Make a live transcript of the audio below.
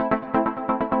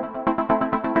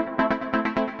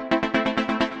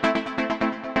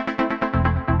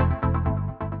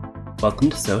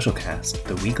Welcome to Socialcast,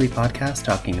 the weekly podcast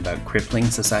talking about crippling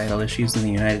societal issues in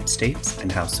the United States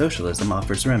and how socialism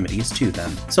offers remedies to them.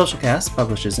 Socialcast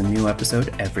publishes a new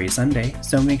episode every Sunday,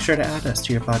 so make sure to add us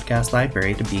to your podcast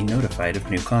library to be notified of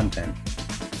new content.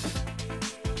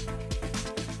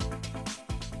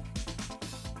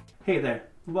 Hey there,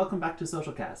 welcome back to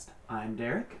Socialcast. I'm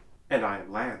Derek. And I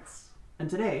am Lance. And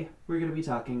today we're going to be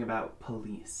talking about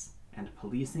police and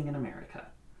policing in America.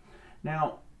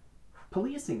 Now,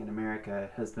 policing in America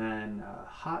has been a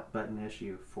hot button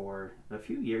issue for a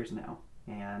few years now,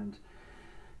 and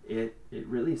it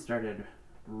really started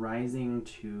rising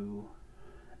to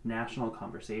national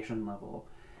conversation level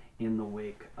in the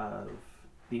wake of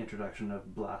the introduction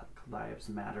of Black Lives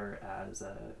Matter as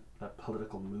a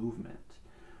political movement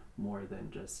more than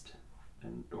just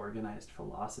an organized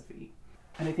philosophy.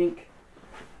 And I think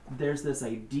there's this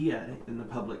idea in the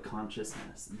public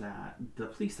consciousness that the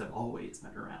police have always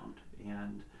been around,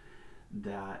 and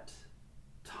that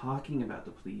talking about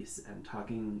the police and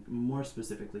talking more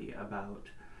specifically about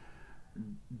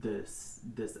this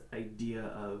idea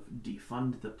of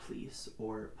defund the police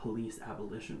or police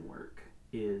abolition work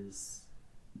is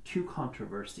too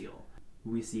controversial.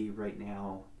 We see right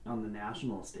now on the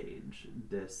national stage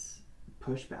this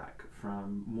pushback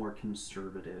from more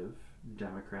conservative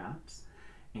Democrats,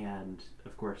 and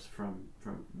of course from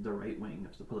the right wing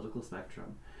of the political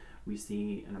spectrum. We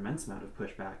see an immense amount of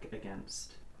pushback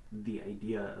against the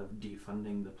idea of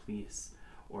defunding the police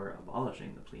or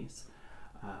abolishing the police,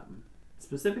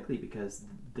 specifically because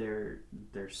they're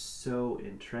so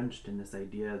entrenched in this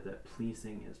idea that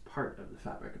policing is part of the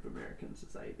fabric of American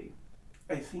society.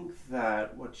 I think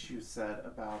that what you said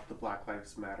about the Black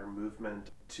Lives Matter movement,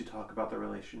 to talk about the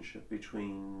relationship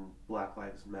between Black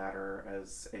Lives Matter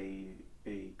as a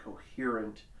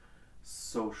coherent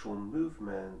social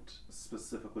movement,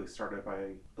 specifically started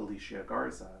by Alicia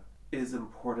Garza, is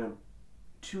important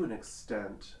to an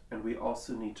extent, and we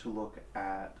also need to look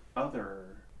at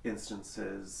other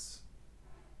instances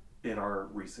in our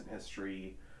recent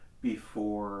history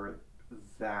before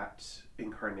that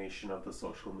incarnation of the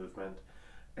social movement,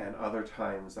 and other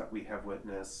times that we have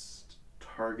witnessed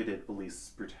targeted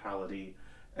police brutality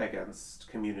against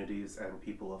communities and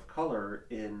people of color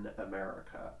in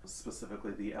America,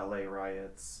 specifically the LA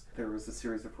riots. There was a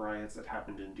series of riots that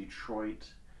happened in Detroit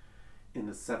in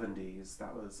the 70s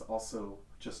that was also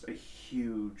just a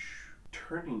huge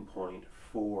turning point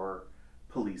for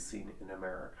policing in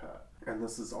America. And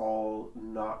this is all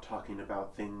not talking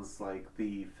about things like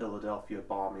the Philadelphia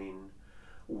bombing,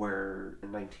 where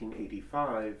in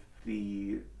 1985,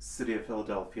 the city of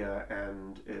Philadelphia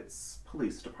and its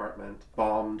police department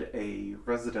bombed a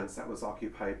residence that was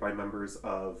occupied by members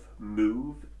of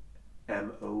MOVE,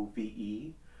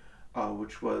 M-O-V-E,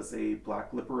 which was a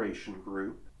black liberation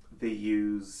group. They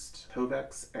used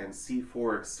Tovex and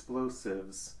C4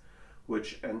 explosives,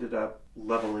 which ended up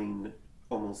leveling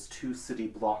almost 2 city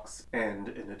blocks. And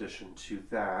in addition to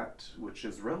that, which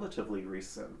is relatively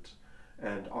recent,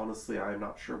 and honestly I'm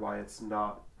not sure why it's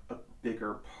not a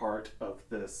bigger part of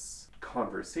this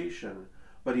conversation,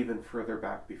 but even further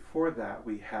back before that,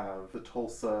 we have the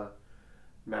Tulsa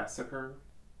massacre.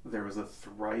 There was a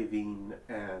thriving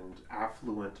and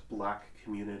affluent black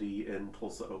community in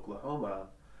Tulsa, Oklahoma,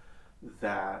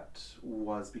 that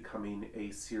was becoming a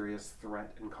serious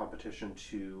threat and competition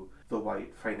to the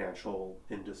white financial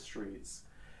industries,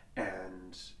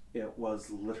 and it was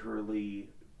literally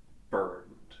burned.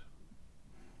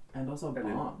 And also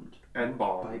bombed. And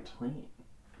bombed. By plane.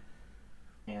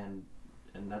 And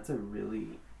that's a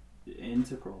really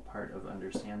integral part of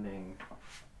understanding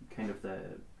kind of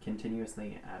the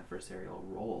continuously adversarial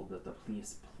role that the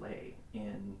police play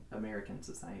in American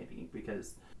society.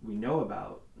 Because we know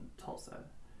about Tulsa,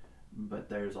 but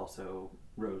there's also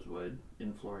Rosewood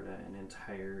in Florida, an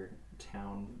entire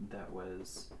town that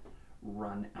was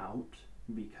run out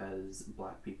because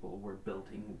black people were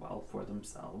building wealth for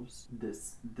themselves.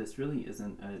 This really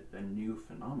isn't a new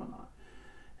phenomenon,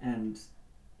 and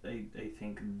I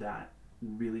think that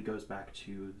really goes back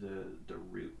to the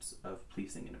roots of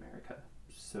policing in America.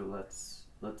 So let's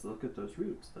look at those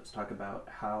roots. Let's talk about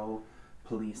how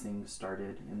policing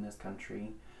started in this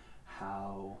country,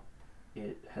 how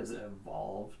it has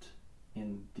evolved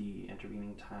in the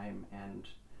intervening time, and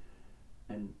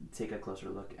take a closer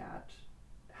look at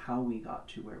how we got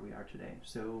to where we are today.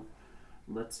 So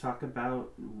let's talk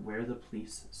about where the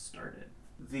police started.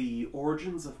 The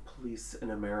origins of police in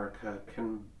America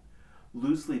can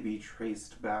loosely be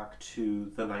traced back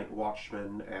to the night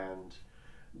watchmen and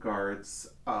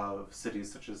guards of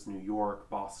cities such as New York,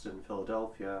 Boston,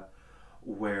 Philadelphia,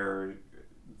 where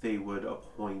they would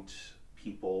appoint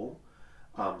people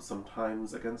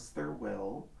sometimes against their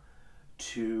will,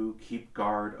 to keep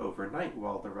guard overnight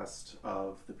while the rest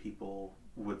of the people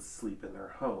would sleep in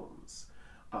their homes.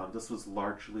 This was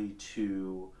largely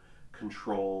to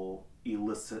control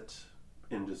illicit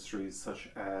industries such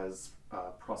as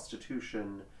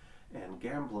prostitution and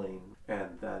gambling,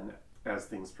 and then as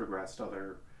things progressed,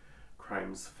 other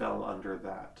crimes fell under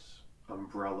that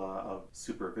umbrella of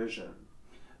supervision.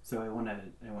 So I want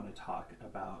to talk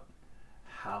about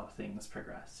how things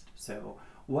progressed. So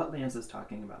what Lance is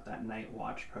talking about, that Night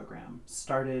Watch program,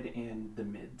 started in the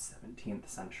mid-17th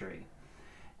century.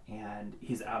 And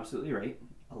he's absolutely right.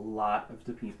 A lot of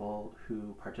the people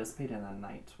who participated in the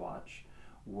Night Watch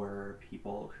were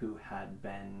people who had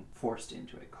been forced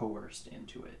into it, coerced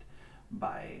into it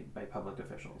by public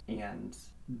officials. And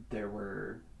there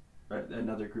were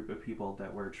another group of people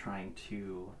that were trying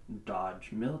to dodge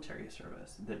military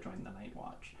service that joined the Night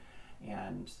Watch.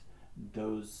 And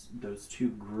those two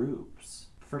groups,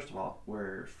 first of all,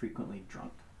 were frequently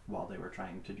drunk while they were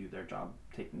trying to do their job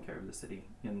taking care of the city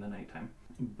in the nighttime.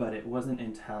 But it wasn't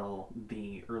until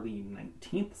the early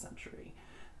 19th century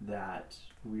that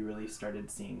we really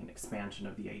started seeing an expansion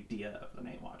of the idea of the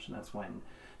Night Watch. And that's when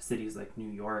cities like New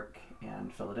York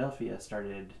and Philadelphia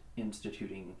started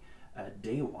instituting a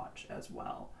day watch as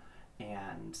well.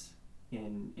 And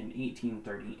in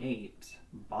 1838,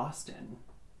 Boston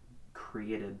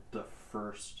created the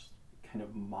first kind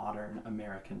of modern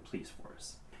American police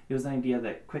force. It was an idea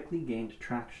that quickly gained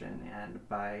traction, and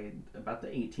by about the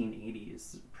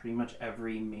 1880s, pretty much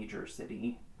every major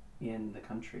city in the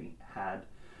country had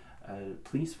a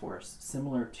police force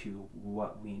similar to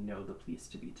what we know the police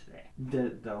to be today.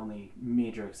 The only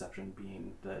major exception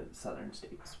being the southern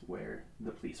states, where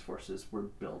the police forces were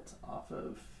built off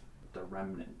of the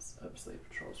remnants of slave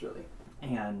patrols, really.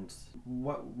 And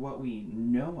what we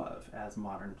know of as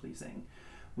modern policing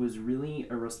was really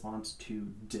a response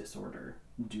to disorder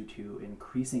due to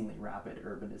increasingly rapid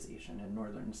urbanization in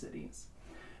northern cities.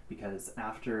 Because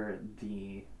after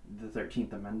the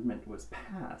 13th Amendment was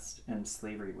passed and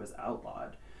slavery was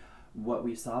outlawed, what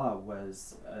we saw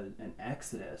was an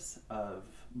exodus of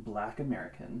Black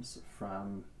Americans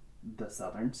from the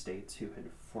southern states who had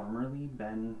formerly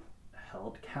been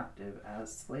held captive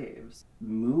as slaves,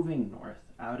 moving north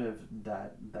out of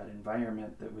that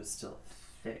environment that was still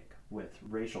thick with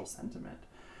racial sentiment,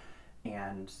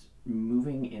 and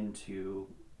moving into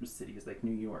cities like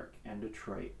New York and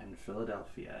Detroit and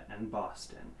Philadelphia and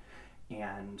Boston.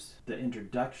 And the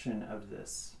introduction of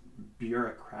this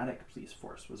bureaucratic police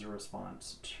force was a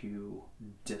response to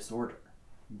disorder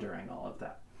during all of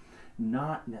that,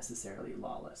 not necessarily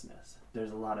lawlessness.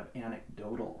 There's a lot of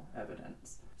anecdotal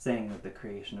evidence saying that the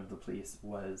creation of the police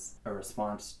was a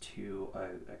response to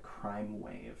a crime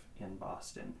wave in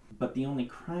Boston. But the only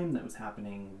crime that was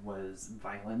happening was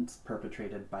violence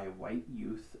perpetrated by white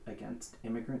youth against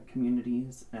immigrant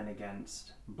communities and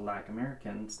against Black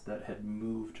Americans that had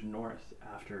moved north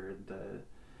after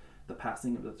the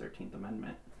passing of the 13th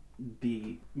Amendment.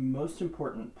 The most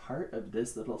important part of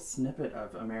this little snippet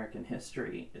of American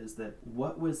history is that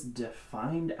what was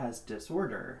defined as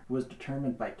disorder was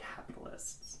determined by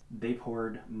capitalists. They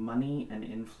poured money and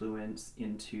influence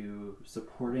into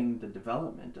supporting the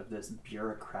development of this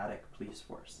bureaucratic police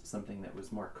force, something that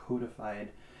was more codified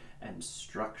and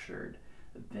structured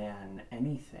than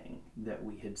anything that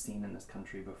we had seen in this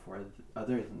country before,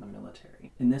 other than the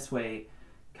military. In this way,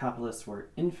 capitalists were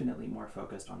infinitely more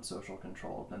focused on social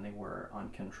control than they were on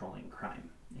controlling crime.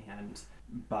 And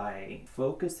by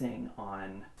focusing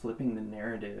on flipping the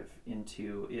narrative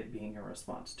into it being a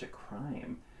response to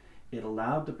crime, it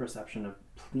allowed the perception of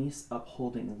police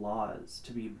upholding laws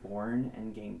to be born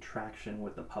and gain traction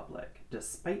with the public,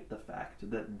 despite the fact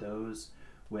that those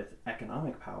with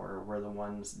economic power were the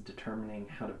ones determining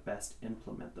how to best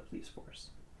implement the police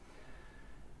force.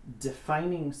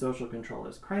 Defining social control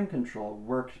as crime control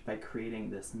worked by creating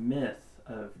this myth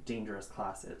of dangerous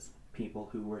classes, people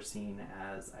who were seen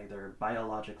as either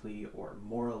biologically or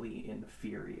morally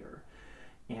inferior.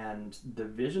 And the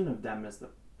vision of them as the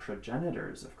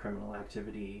progenitors of criminal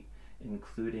activity,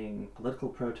 including political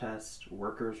protest,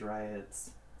 workers'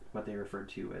 riots, what they referred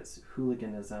to as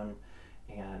hooliganism,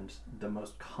 and the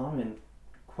most common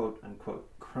quote-unquote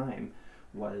crime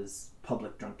was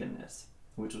public drunkenness,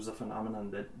 which was a phenomenon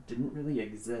that didn't really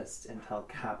exist until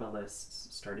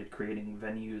capitalists started creating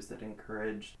venues that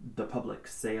encouraged the public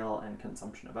sale and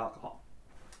consumption of alcohol.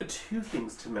 Two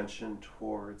things to mention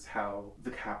towards how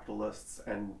the capitalists,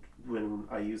 and when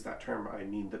I use that term, I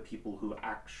mean the people who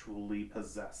actually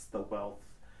possess the wealth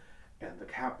and the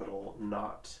capital,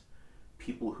 not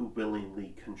people who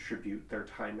willingly contribute their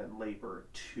time and labor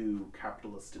to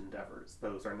capitalist endeavors.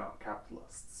 Those are not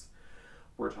capitalists.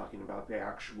 We're talking about the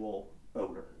actual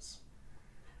owners.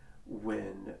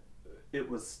 When it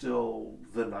was still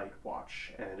the night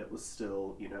watch, and it was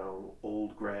still,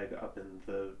 old Greg up in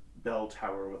the bell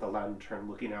tower with a lantern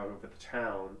looking out over the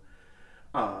town,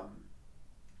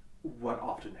 what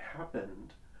often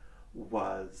happened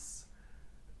was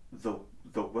the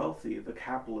wealthy, the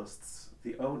capitalists,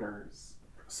 the owners.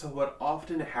 So what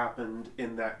often happened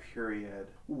in that period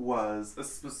was,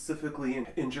 specifically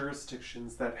in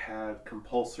jurisdictions that had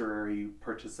compulsory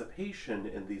participation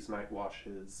in these night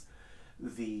watches,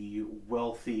 the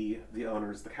wealthy, the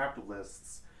owners, the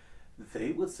capitalists,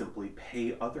 they would simply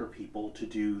pay other people to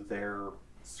do their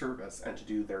service and to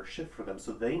do their shift for them,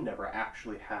 so they never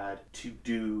actually had to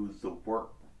do the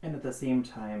work. And at the same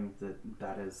time,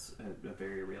 that is a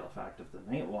very real fact of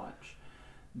the Night Watch.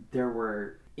 There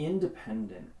were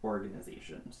independent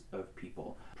organizations of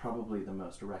people. Probably the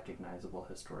most recognizable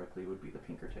historically would be the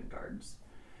Pinkerton Guards.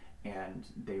 And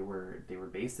they were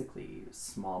basically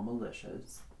small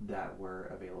militias that were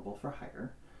available for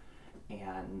hire,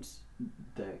 and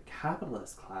the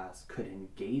capitalist class could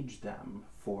engage them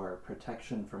for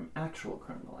protection from actual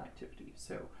criminal activity.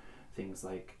 So things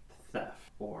like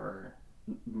theft or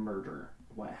murder,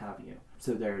 what have you.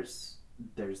 So there's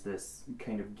this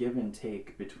kind of give and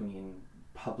take between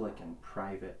public and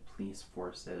private police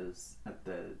forces at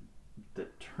the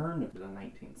turn of the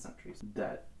 19th century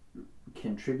that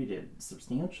contributed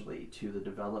substantially to the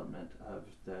development of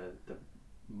the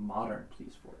modern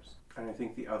police force. And I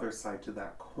think the other side to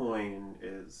that coin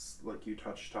is, like you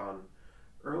touched on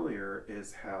earlier,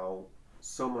 is how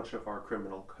so much of our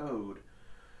criminal code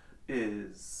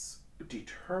is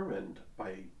determined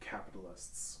by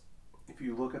capitalists. If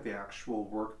you look at the actual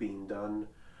work being done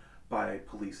by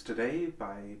police today,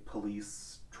 by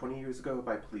police 20 years ago,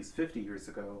 by police 50 years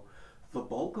ago, the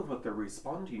bulk of what they're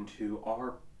responding to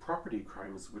are property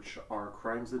crimes, which are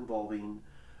crimes involving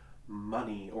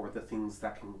money or the things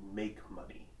that can make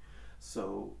money.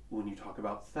 So when you talk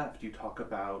about theft, you talk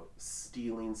about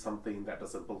stealing something that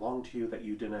doesn't belong to you, that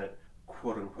you didn't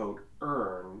quote unquote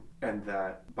earn, and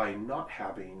that by not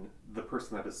having, the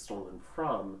person that is stolen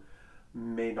from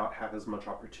may not have as much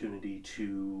opportunity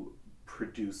to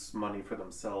produce money for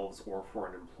themselves or for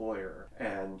an employer.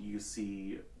 And you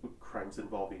see crimes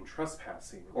involving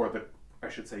trespassing, or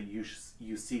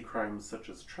you see crimes such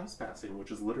as trespassing,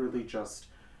 which is literally just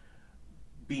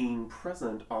being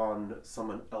present on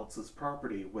someone else's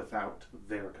property without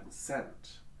their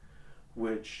consent.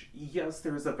 Which, yes,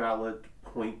 there is a valid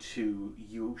point to,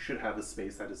 you should have a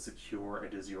space that is secure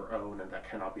and is your own and that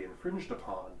cannot be infringed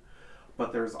upon.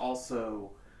 But there's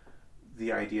also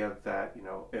the idea that,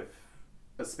 if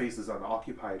a space is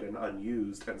unoccupied and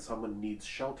unused and someone needs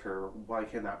shelter, why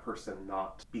can that person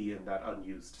not be in that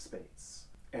unused space?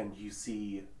 And you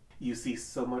see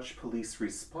so much police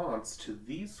response to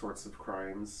these sorts of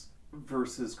crimes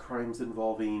versus crimes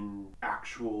involving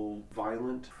actual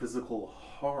violent physical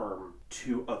harm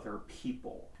to other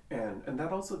people. And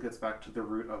that also gets back to the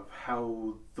root of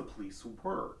how the police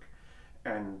work.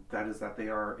 And that is that they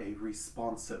are a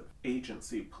responsive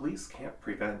agency. Police can't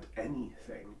prevent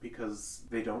anything because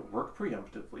they don't work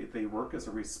preemptively. They work as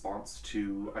a response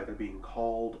to either being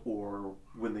called, or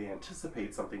when they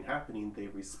anticipate something happening, they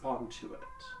respond to it.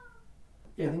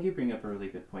 Yeah, I think you bring up a really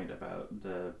good point about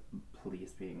the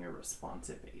police being a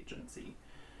responsive agency,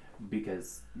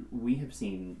 because we have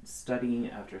seen study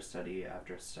after study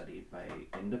after study by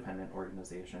independent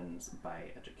organizations,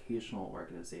 by educational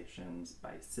organizations,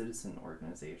 by citizen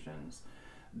organizations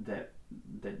that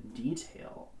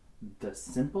detail the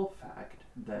simple fact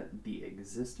that the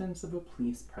existence of a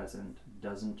police presence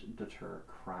doesn't deter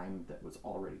crime that was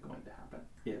already going to happen.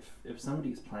 If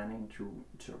somebody's planning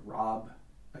to rob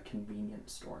a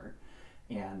convenience store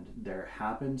and there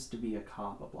happens to be a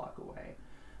cop a block away,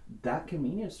 that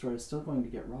convenience store is still going to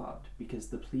get robbed because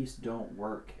the police don't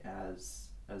work as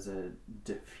a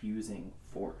diffusing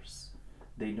force.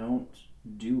 They don't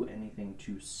do anything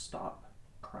to stop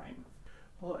crime.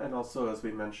 Well, and also, as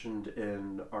we mentioned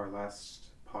in our last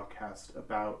podcast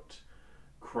about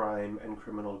crime and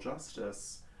criminal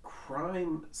justice,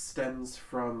 crime stems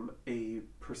from a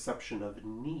perception of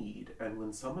need. And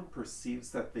when someone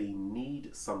perceives that they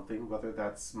need something, whether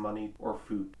that's money or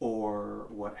food or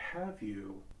what have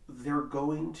you, they're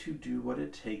going to do what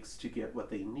it takes to get what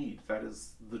they need. That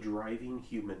is the driving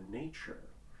human nature.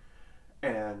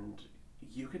 And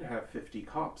you can have 50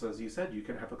 cops, as you said, you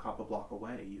can have a cop a block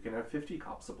away. You can have 50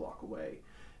 cops a block away.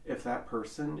 If that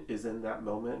person is in that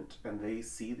moment and they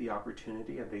see the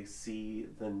opportunity and they see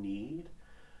the need,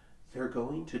 they're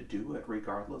going to do it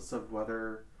regardless of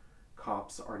whether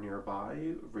cops are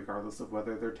nearby, regardless of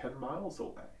whether they're 10 miles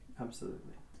away.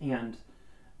 Absolutely. And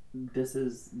this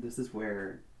is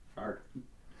where our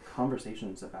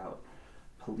conversations about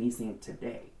policing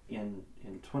today in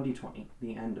 2020,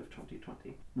 the end of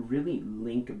 2020, really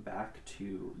link back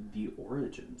to the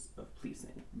origins of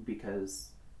policing, because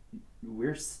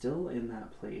we're still in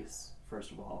that place,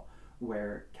 first of all,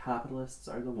 where capitalists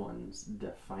are the ones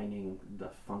defining the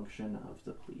function of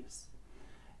the police.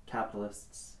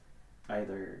 Capitalists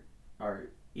either are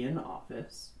in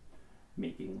office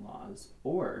making laws,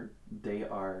 or they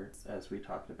are, as we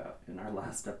talked about in our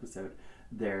last episode,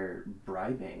 they're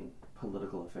bribing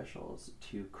political officials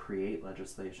to create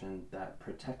legislation that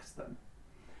protects them.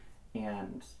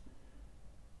 And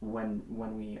when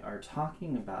we are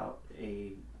talking about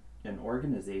an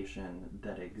organization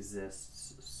that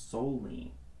exists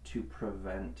solely to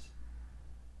prevent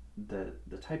the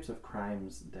types of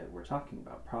crimes that we're talking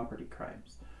about, property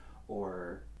crimes,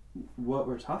 or what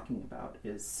we're talking about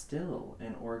is still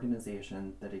an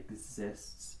organization that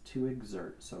exists to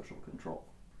exert social control.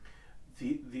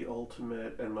 The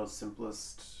ultimate and most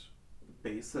simplest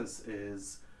basis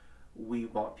is we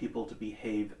want people to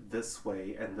behave this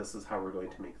way, and this is how we're going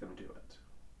to make them do it.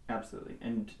 Absolutely.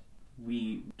 And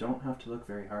we don't have to look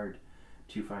very hard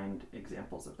to find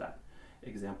examples of that.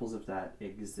 Examples of that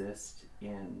exist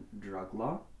in drug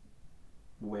law,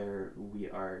 where we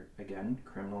are, again,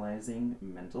 criminalizing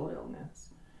mental illness.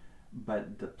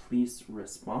 But the police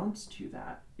response to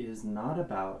that is not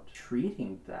about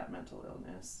treating that mental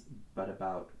illness, but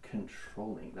about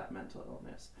controlling that mental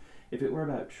illness. If it were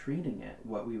about treating it,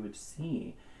 what we would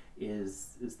see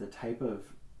is the type of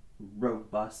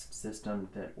robust system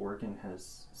that Oregon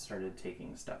has started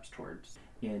taking steps towards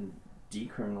in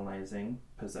decriminalizing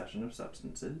possession of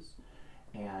substances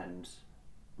and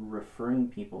referring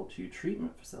people to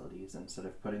treatment facilities instead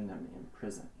of putting them in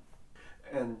prison.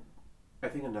 And I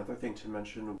think another thing to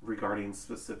mention regarding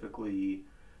specifically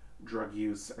drug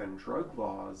use and drug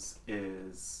laws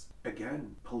is,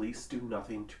 again, police do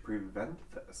nothing to prevent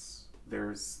this.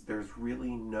 There's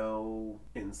really no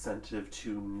incentive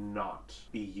to not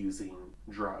be using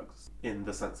drugs in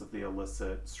the sense of the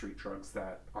illicit street drugs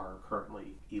that are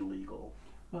currently illegal.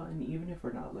 Well, and even if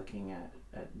we're not looking at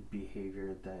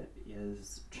behavior that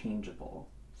is changeable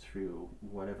through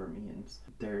whatever means,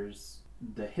 there's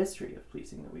the history of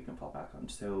policing that we can fall back on.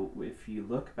 So if you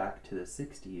look back to the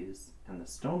 60s and the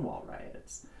Stonewall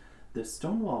riots, the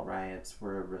Stonewall riots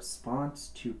were a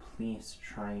response to police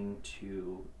trying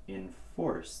to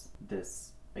enforce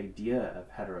this idea of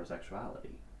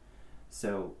heterosexuality.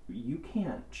 So you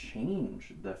can't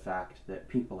change the fact that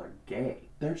people are gay.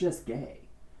 They're just gay.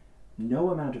 No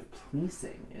amount of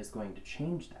policing is going to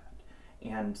change that.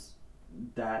 And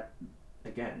that,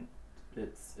 again,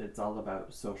 it's all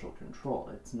about social control.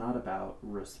 It's not about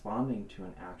responding to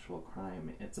an actual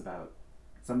crime. It's about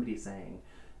somebody saying,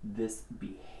 this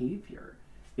behavior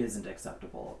isn't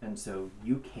acceptable, and so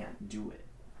you can't do it.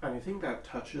 And I think that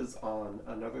touches on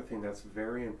another thing that's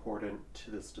very important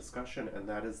to this discussion, and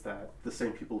that is that the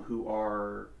same people who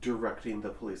are directing the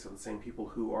police and the same people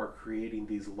who are creating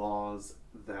these laws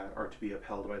that are to be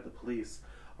upheld by the police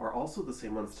are also the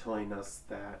same ones telling us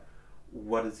that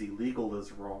what is illegal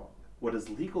is wrong. What is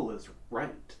legal is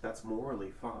right. That's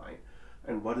morally fine.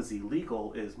 And what is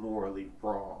illegal is morally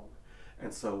wrong.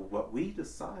 And so what we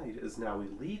decide is now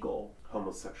illegal,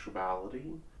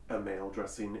 homosexuality, a male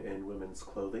dressing in women's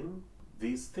clothing,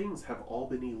 these things have all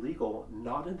been illegal,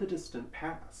 not in the distant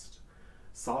past.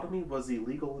 Sodomy was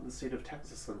illegal in the state of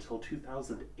Texas until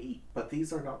 2008, but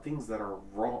these are not things that are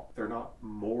wrong. They're not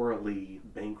morally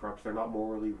bankrupt, they're not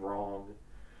morally wrong.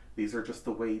 These are just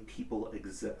the way people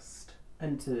exist.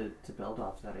 And to build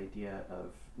off that idea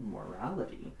of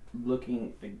morality,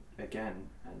 looking again,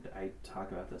 and I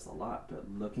talk about this a lot, but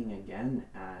looking again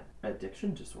at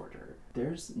addiction disorder,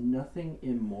 there's nothing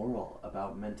immoral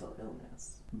about mental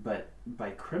illness. But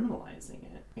by criminalizing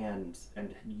it and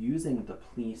using the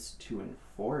police to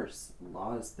enforce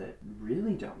laws that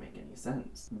really don't make any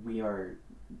sense, we are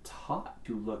taught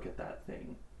to look at that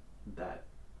thing, that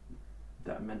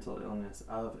mental illness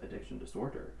of addiction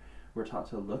disorder. We're taught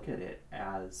to look at it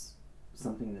as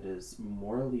something that is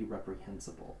morally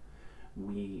reprehensible.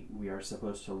 We are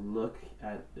supposed to look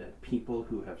at people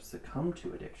who have succumbed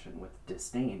to addiction with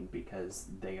disdain because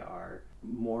they are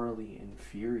morally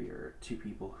inferior to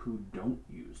people who don't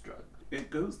use drugs. It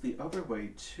goes the other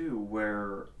way too,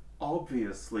 where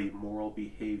obviously moral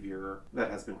behavior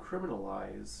that has been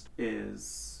criminalized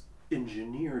is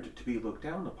engineered to be looked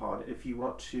down upon. If you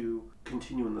want to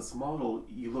continue in this model,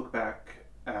 you look back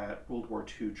at World War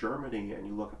II Germany and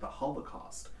you look at the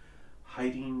Holocaust,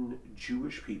 hiding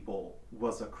Jewish people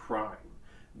was a crime.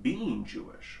 Being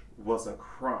Jewish was a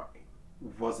crime.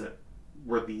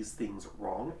 Were these things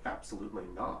wrong? Absolutely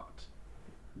not.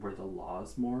 Were the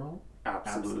laws moral?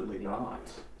 Absolutely not.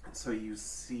 So you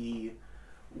see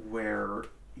where,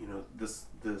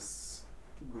 this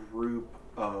group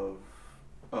of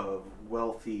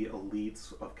wealthy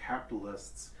elites, of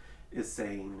capitalists, is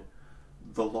saying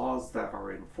the laws that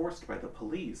are enforced by the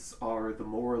police are the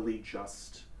morally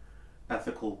just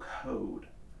ethical code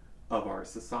of our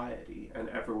society, and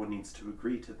everyone needs to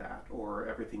agree to that or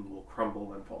everything will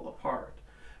crumble and fall apart.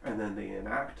 And then they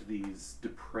enact these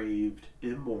depraved,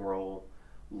 immoral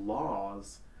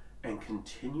laws and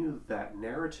continue that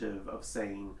narrative of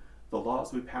saying the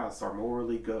laws we pass are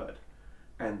morally good,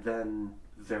 and then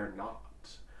they're not.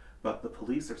 But the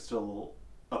police are still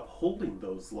upholding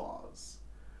those laws.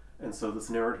 And so this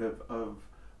narrative of,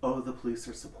 the police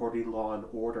are supporting law and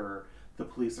order, the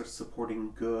police are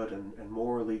supporting good and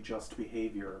morally just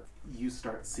behavior, you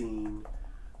start seeing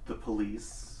the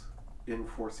police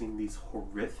enforcing these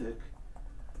horrific,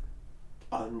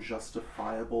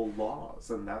 unjustifiable laws.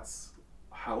 And that's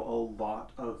how a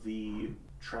lot of the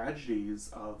tragedies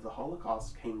of the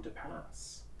Holocaust came to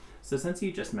pass. So since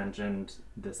you just mentioned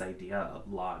this idea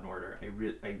of law and order,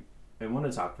 I want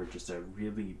to talk for just a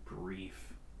really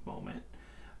brief moment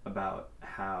about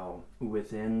how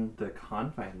within the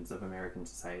confines of American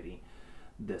society,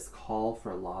 this call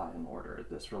for law and order,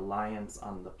 this reliance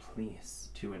on the police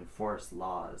to enforce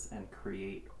laws and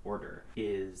create order,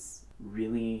 is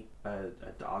really a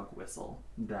dog whistle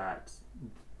that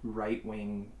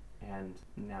right-wing and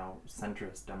now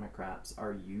centrist Democrats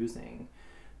are using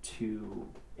to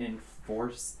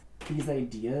enforce these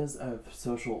ideas of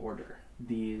social order,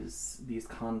 these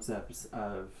concepts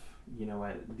of,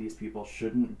 these people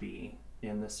shouldn't be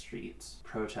in the streets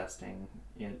protesting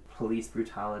in police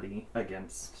brutality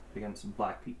against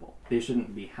black people. They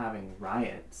shouldn't be having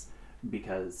riots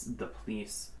because the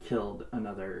police killed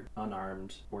another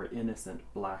unarmed or innocent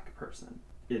black person.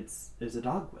 It's a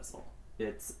dog whistle.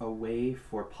 It's a way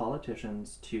for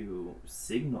politicians to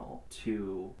signal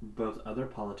to both other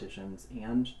politicians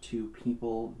and to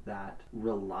people that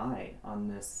rely on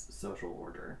this social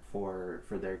order for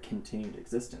their continued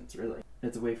existence, really.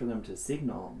 It's a way for them to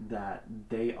signal that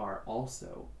they are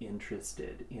also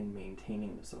interested in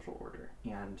maintaining the social order.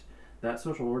 And that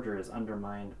social order is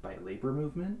undermined by labor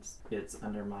movements. It's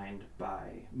undermined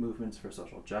by movements for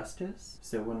social justice.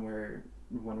 So when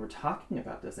we're talking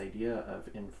about this idea of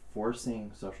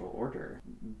enforcing social order,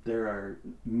 there are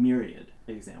myriad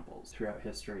examples throughout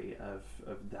history of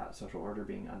that social order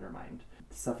being undermined.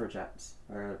 Suffragettes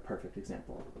are a perfect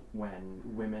example. When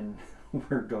women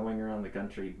were going around the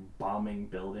country bombing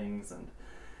buildings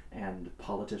and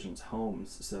politicians'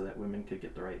 homes so that women could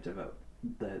get the right to vote.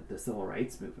 The civil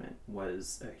rights movement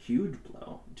was a huge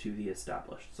blow to the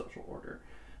established social order.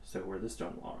 So were the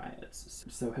Stonewall riots.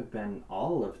 So have been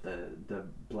all of the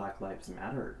Black Lives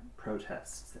Matter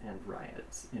protests and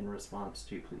riots in response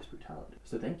to police brutality.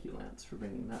 So thank you, Lance, for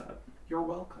bringing that up. You're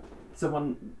welcome. So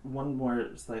one more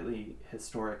slightly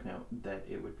historic note that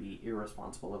it would be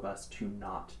irresponsible of us to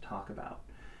not talk about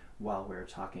while we're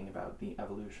talking about the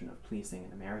evolution of policing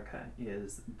in America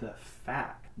is the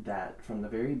fact that from the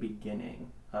very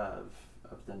beginning of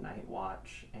the Night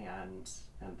Watch and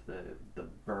the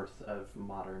birth of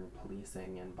modern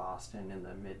policing in Boston in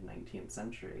the mid-19th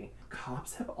century,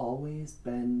 cops have always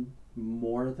been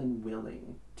more than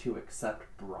willing to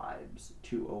accept bribes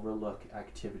to overlook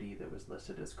activity that was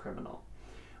listed as criminal.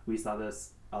 We saw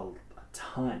this a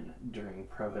ton during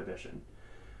Prohibition.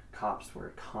 Cops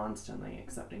were constantly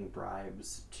accepting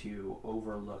bribes to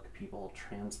overlook people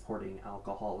transporting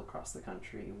alcohol across the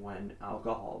country when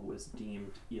alcohol was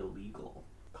deemed illegal.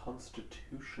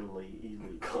 Constitutionally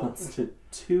illegal.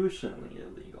 Constitutionally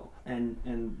illegal. And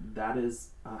that is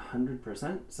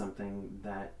 100% something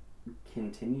that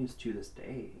continues to this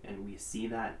day. And we see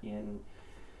that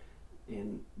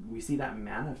we see that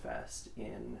manifest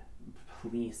in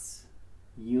police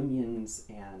unions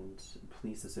and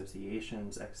police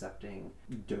associations accepting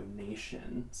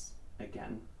donations,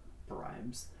 again,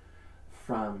 bribes,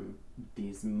 from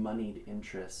these moneyed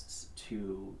interests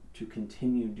to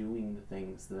continue doing the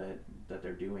things that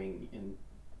they're doing in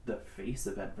the face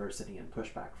of adversity and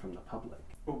pushback from the public.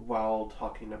 While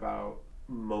talking about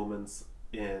moments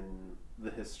in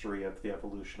the history of the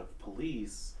evolution of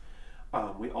police,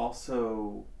 we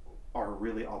also are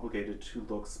really obligated to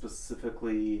look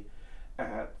specifically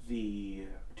at the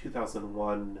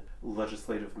 2001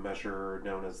 legislative measure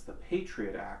known as the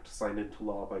Patriot Act, signed into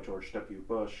law by George W.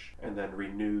 Bush and then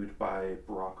renewed by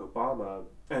Barack Obama.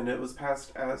 And it was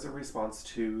passed as a response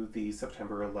to the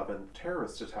September 11th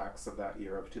terrorist attacks of that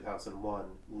year of 2001,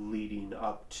 leading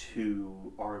up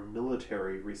to our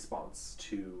military response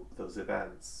to those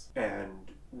events.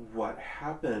 And what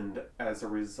happened as a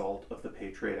result of the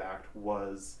Patriot Act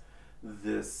was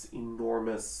this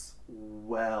enormous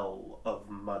well of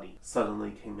money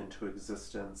suddenly came into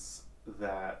existence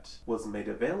that was made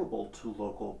available to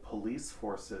local police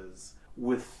forces,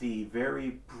 with the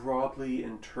very broadly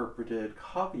interpreted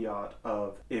caveat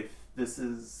of, if this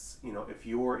is, if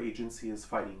your agency is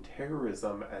fighting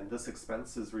terrorism and this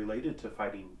expense is related to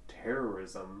fighting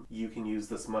terrorism, you can use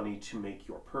this money to make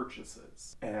your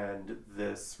purchases. And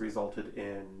this resulted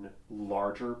in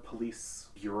larger police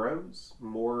bureaus,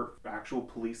 more actual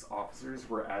police officers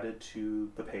were added to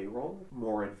the payroll,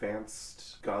 more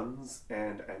advanced guns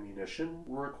and ammunition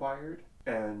were required.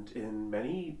 And in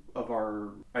many of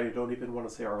our, I don't even want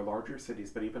to say our larger cities,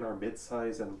 but even our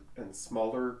mid-size and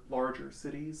smaller, larger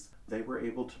cities, they were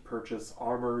able to purchase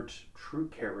armored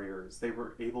troop carriers. They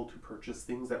were able to purchase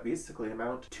things that basically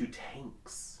amount to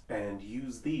tanks and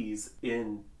use these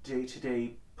in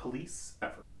day-to-day police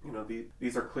effort.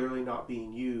 These are clearly not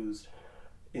being used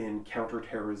in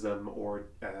counterterrorism or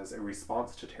as a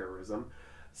response to terrorism.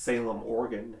 Salem,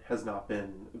 Oregon has not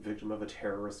been a victim of a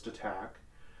terrorist attack.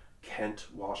 Kent,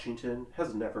 Washington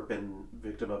has never been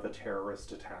victim of a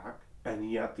terrorist attack.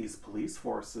 And yet these police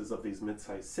forces of these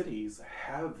mid-sized cities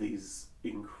have these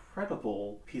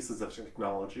incredible pieces of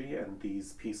technology and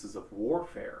these pieces of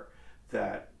warfare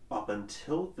that up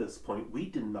until this point we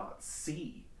did not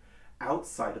see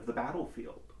outside of the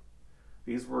battlefield.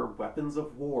 These were weapons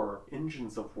of war,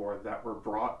 engines of war that were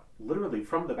brought literally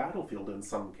from the battlefield in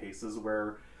some cases,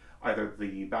 where either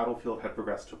the battlefield had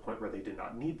progressed to a point where they did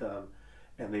not need them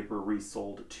and they were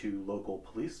resold to local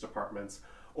police departments,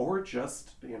 or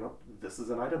just, this is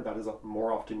an item that is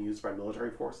more often used by military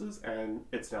forces and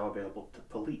it's now available to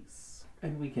police.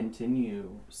 And we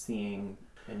continue seeing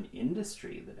an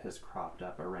industry that has cropped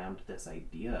up around this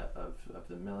idea of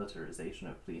the militarization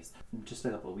of police. Just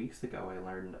a couple of weeks ago, I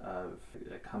learned of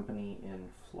a company in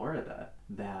Florida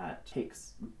that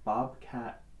takes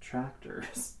Bobcat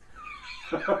tractors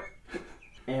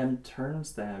and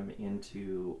turns them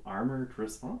into armored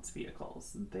response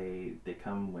vehicles. They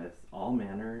come with all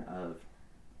manner of,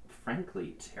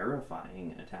 frankly,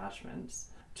 terrifying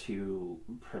attachments to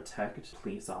protect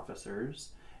police officers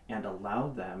and allow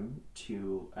them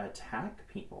to attack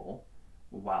people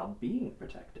while being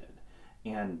protected.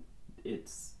 And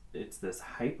it's this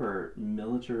hyper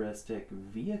militaristic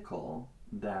vehicle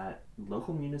that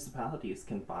local municipalities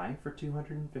can buy for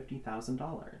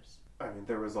 $250,000. I mean,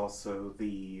 there was also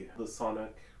the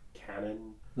sonic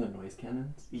cannon. The noise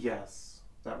cannons? Yes,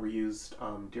 that were used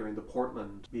during the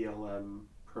Portland BLM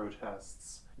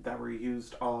protests, that were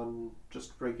used on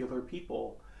just regular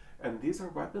people. And these are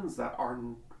weapons that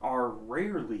are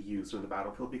rarely used in the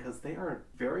battlefield because they are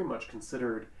very much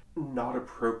considered not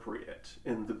appropriate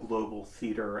in the global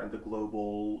theater and the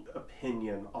global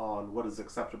opinion on what is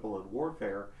acceptable in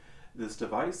warfare. This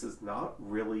device is not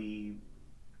really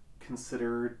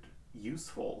considered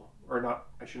useful, or not,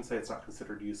 I shouldn't say it's not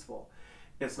considered useful.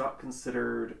 It's not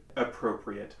considered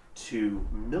appropriate to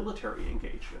military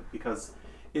engagement because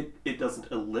it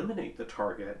doesn't eliminate the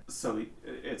target, so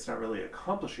it's not really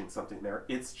accomplishing something there.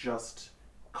 It's just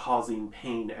causing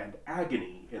pain and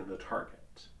agony in the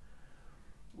target,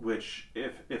 which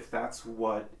if that's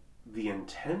what the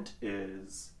intent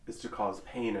is to cause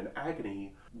pain and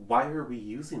agony, why are we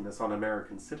using this on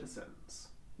American citizens?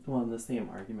 Well, and the same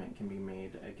argument can be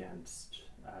made against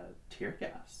tear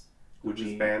gas, which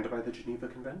is banned by the Geneva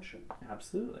Convention.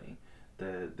 Absolutely.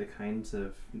 The kinds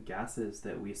of gases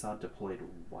that we saw deployed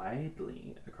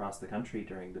widely across the country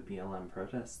during the BLM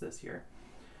protests this year,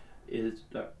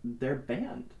 they're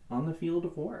banned on the field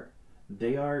of war.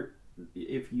 They are,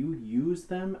 if you use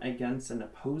them against an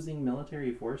opposing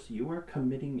military force, you are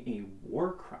committing a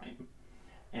war crime,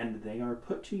 and they are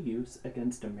put to use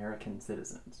against American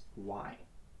citizens. Why?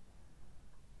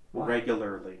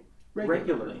 Regularly.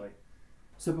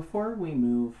 So before we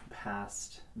move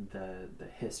past the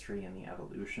history and the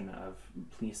evolution of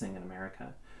policing in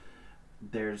America,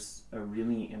 there's a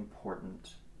really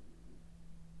important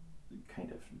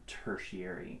kind of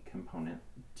tertiary component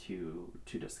to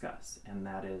discuss, and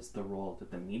that is the role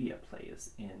that the media plays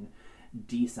in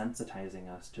desensitizing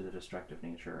us to the destructive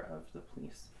nature of the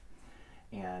police.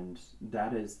 And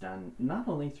that is done not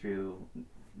only through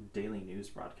daily news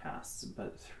broadcasts,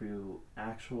 but through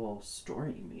actual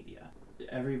story media.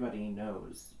 Everybody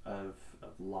knows of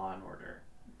Law and Order.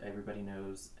 Everybody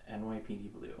knows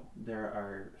NYPD Blue. There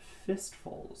are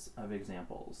fistfuls of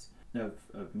examples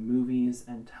of movies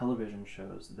and television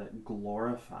shows that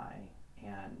glorify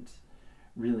and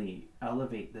really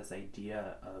elevate this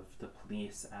idea of the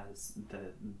police as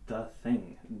the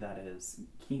thing that is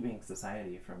keeping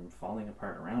society from falling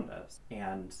apart around us.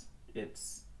 And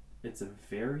it's a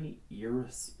very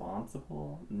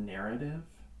irresponsible narrative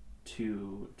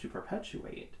to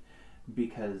perpetuate,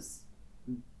 because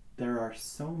there are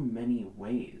so many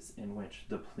ways in which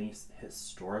the police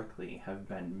historically have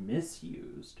been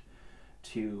misused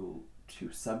to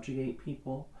subjugate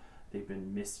people. They've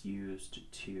been misused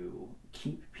to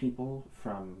keep people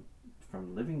from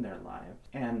living their lives,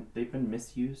 and they've been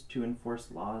misused to enforce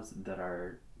laws that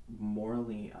are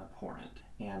morally abhorrent.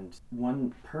 And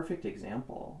one perfect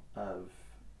example of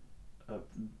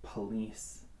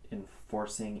police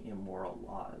enforcing immoral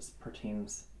laws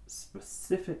pertains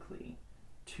specifically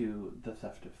to the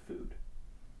theft of food,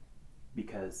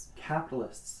 because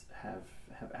capitalists have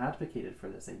advocated for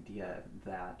this idea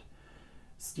that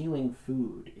stealing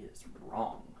food is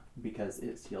wrong because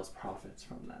it steals profits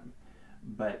from them.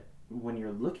 But when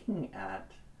you're looking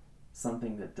at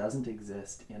something that doesn't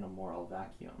exist in a moral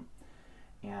vacuum,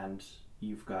 and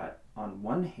you've got on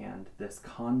one hand this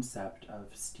concept of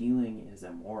stealing is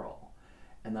immoral,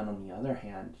 and then on the other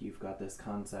hand you've got this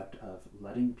concept of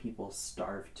letting people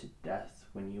starve to death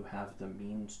when you have the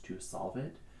means to solve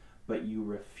it, but you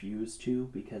refuse to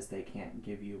because they can't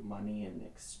give you money in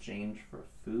exchange for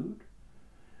food,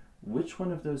 which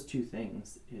one of those two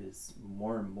things is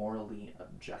more morally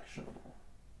objectionable?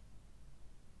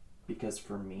 Because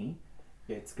for me,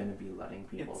 it's going to be letting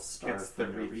people starve for no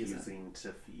reason. It's the refusing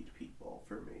to feed people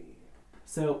for me.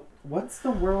 So, what's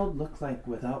the world look like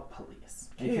without police?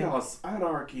 Chaos,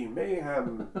 anarchy,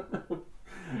 mayhem.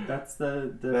 That's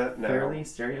the fairly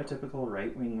stereotypical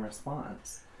right-wing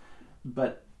response.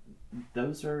 But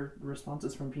those are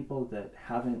responses from people that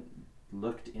haven't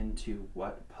looked into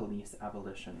what police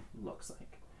abolition looks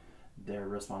like. They're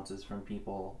responses from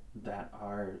people that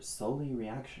are solely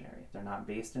reactionary. They're not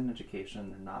based in education,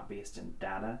 they're not based in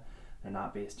data, they're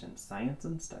not based in science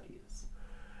and studies.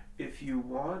 If you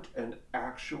want an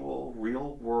actual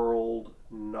real world,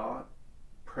 not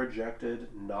projected,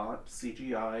 not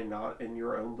CGI, not in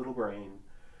your own little brain,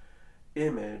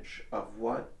 image of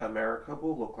what America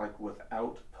will look like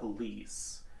without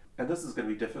police, and this is going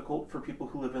to be difficult for people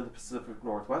who live in the Pacific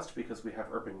Northwest because we have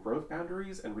urban growth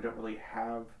boundaries and we don't really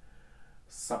have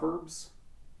suburbs,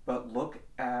 but look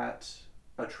at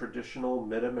a traditional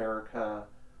mid-America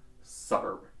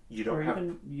suburb. You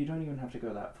don't even have to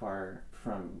go that far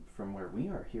from where we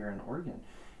are here in Oregon.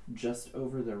 Just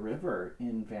over the river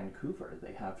in Vancouver,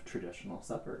 they have traditional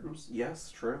suburbs.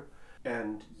 Yes, true.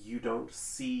 And you don't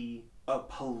see a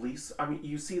police... I mean,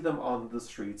 you see them on the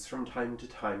streets from time to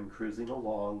time cruising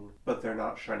along, but they're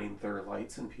not shining their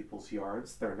lights in people's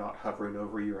yards. They're not hovering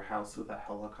over your house with a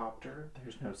helicopter.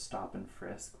 There's no stop and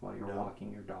frisk while you're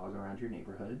walking your dog around your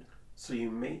neighborhood. So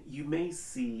you may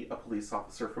see a police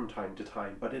officer from time to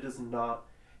time, but it is not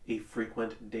a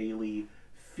frequent, daily,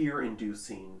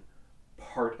 fear-inducing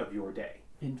part of your day.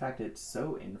 In fact, it's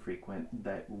so infrequent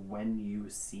that when you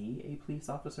see a police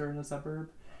officer in a suburb,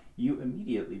 you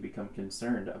immediately become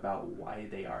concerned about why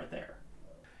they are there.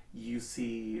 You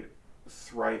see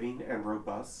thriving and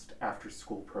robust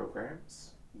after-school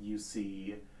programs. You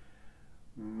see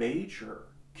major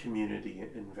community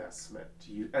investment.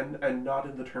 And not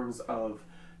in the terms of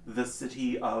the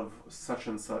city of such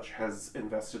and such has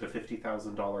invested a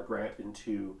 $50,000 grant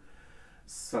into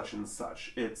such and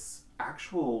such. It's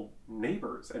actual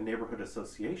neighbors and neighborhood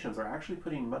associations are actually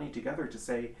putting money together to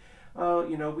say,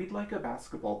 we'd like a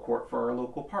basketball court for our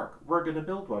local park. We're going to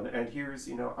build one, and here's,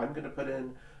 I'm going to put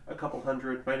in a couple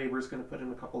hundred, my neighbor's going to put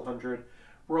in a couple hundred.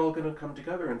 We're all going to come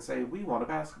together and say, we want a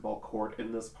basketball court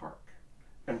in this park,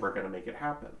 and we're going to make it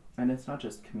happen. And it's not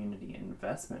just community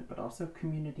investment, but also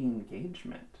community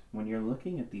engagement. When you're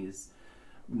looking at these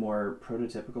more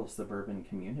prototypical suburban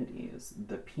communities,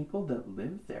 the people that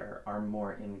live there are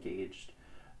more engaged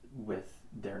with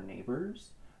their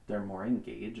neighbors. They're more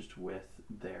engaged with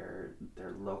their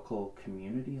local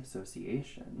community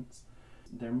associations.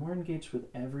 They're more engaged with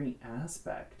every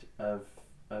aspect of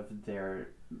their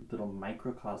little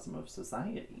microcosm of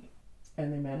society.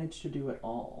 And they manage to do it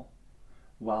all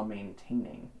while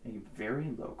maintaining a very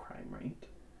low crime rate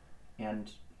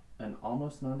and an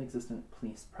almost non-existent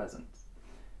police presence.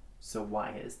 So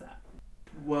why is that?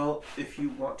 Well, if you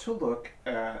want to look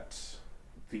at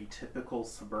the typical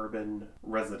suburban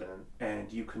resident,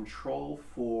 and you control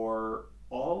for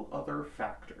all other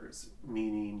factors,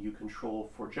 meaning you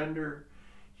control for gender,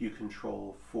 you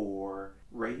control for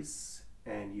race,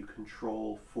 and you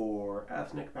control for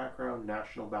ethnic background,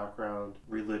 national background,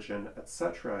 religion,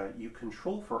 etc. You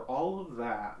control for all of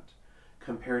that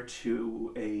compared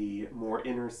to a more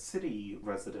inner city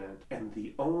resident, and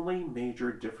the only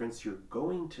major difference you're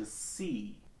going to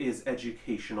see is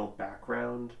educational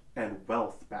background and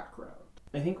wealth background.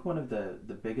 I think one of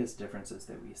the biggest differences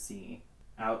that we see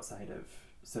outside of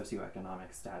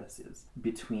socioeconomic statuses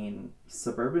between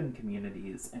suburban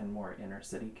communities and more inner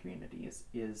city communities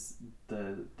is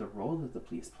the role that the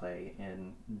police play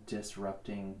in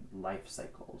disrupting life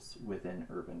cycles within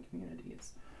urban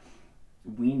communities.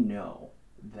 We know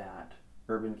that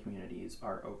urban communities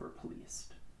are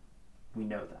over-policed. We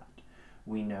know that.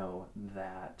 We know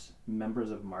that members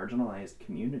of marginalized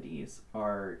communities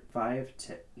are 5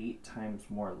 to 8 times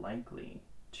more likely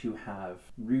to have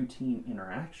routine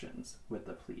interactions with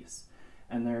the police.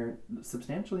 And they're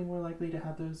substantially more likely to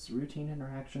have those routine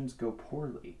interactions go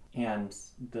poorly. And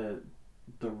the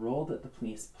role that the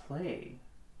police play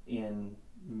in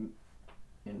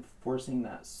enforcing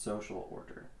that social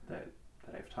order that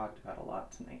I've talked about a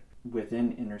lot tonight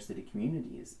within inner city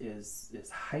communities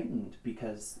is heightened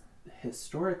because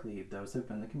historically those have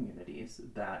been the communities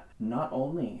that not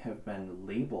only have been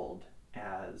labeled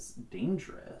as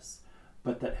dangerous,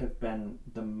 but that have been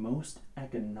the most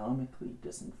economically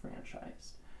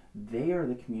disenfranchised. They are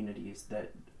the communities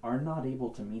that are not able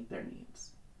to meet their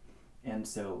needs. And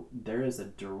so there is a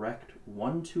direct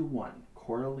one-to-one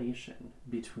correlation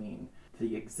between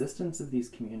the existence of these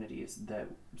communities that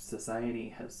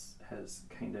society has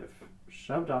kind of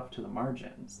shoved off to the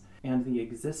margins and the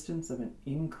existence of an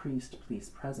increased police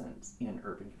presence in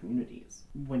urban communities.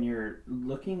 When you're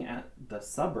looking at the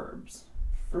suburbs,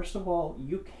 first of all,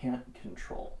 you can't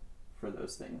control for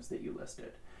those things that you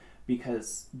listed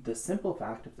because the simple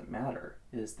fact of the matter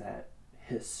is that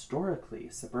historically,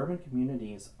 suburban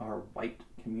communities are white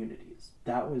communities.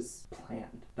 That was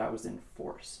planned. That was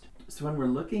enforced. So when we're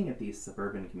looking at these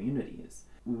suburban communities,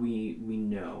 we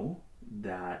know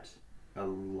that a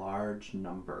large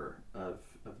number of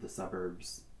the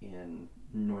suburbs in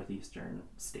northeastern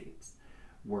states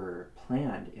were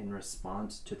planned in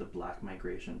response to the black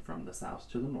migration from the south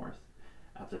to the north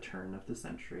at the turn of the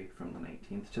century from the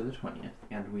 19th to the 20th.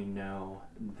 And we know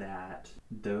that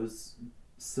those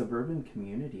suburban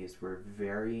communities were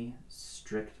very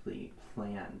strictly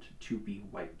planned to be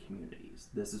white communities.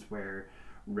 This is where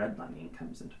redlining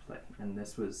comes into play. And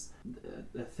this was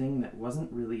a thing that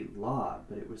wasn't really law,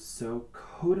 but it was so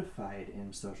codified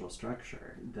in social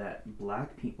structure that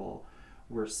black people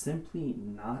were simply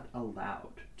not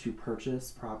allowed to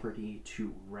purchase property,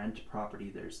 to rent property.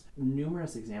 There's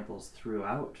numerous examples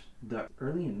throughout the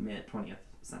early and mid 20th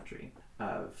century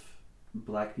of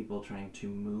black people trying to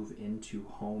move into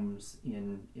homes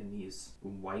in these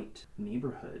white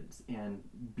neighborhoods and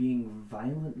being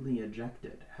violently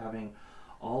ejected, having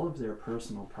all of their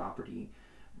personal property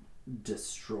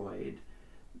destroyed.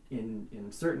 In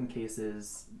certain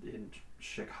cases, in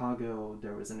Chicago,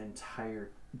 there was an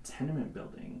entire tenement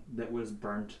building that was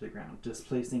burned to the ground,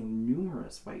 displacing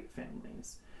numerous white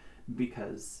families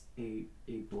because a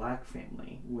black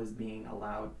family was being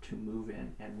allowed to move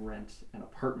in and rent an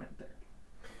apartment there.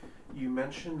 You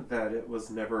mentioned that it was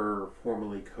never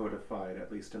formally codified,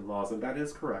 at least in laws, and that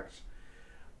is correct.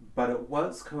 But it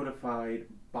was codified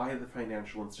by the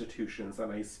financial institutions,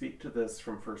 and I speak to this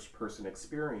from first-person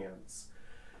experience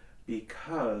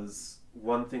because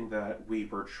one thing that we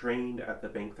were trained at the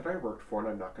bank that I worked for, and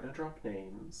I'm not going to drop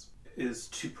names, is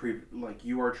to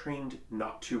you are trained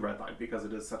not to redline because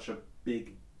it is such a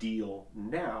big deal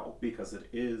now because it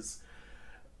is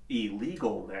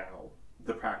illegal now,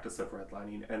 the practice of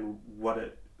redlining, and what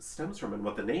it stems from and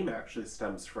what the name actually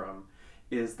stems from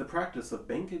is the practice of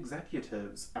bank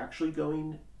executives actually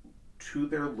going to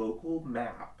their local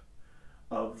map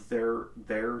of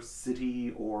their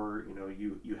city, or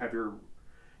you have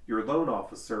your loan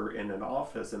officer in an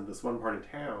office in this one part of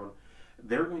town.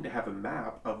 They're going to have a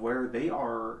map of where they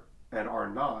are and are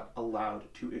not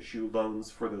allowed to issue loans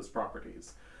for those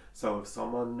properties. So if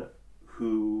someone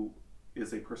who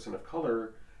is a person of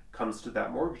color comes to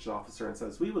that mortgage officer and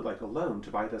says, we would like a loan to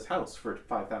buy this house for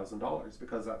 $5,000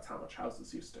 because that's how much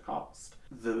houses used to cost,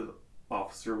 the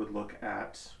officer would look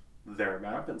at their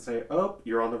map and say, oh,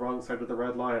 you're on the wrong side of the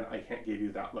red line, I can't give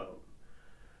you that loan.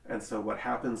 And so what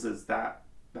happens is that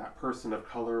person of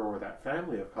color or that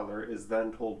family of color is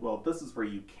then told, well, this is where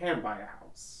you can buy a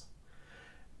house.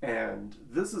 And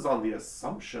this is on the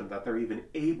assumption that they're even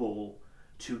able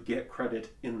to get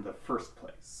credit in the first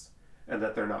place, and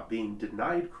that they're not being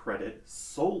denied credit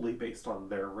solely based on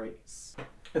their race.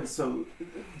 And so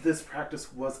this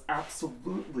practice was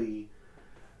absolutely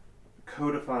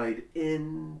codified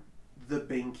in the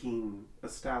banking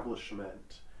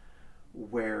establishment,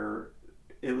 where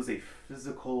it was a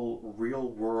physical,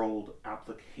 real-world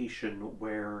application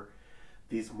where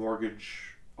these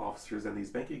mortgage officers and these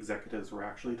bank executives were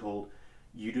actually told,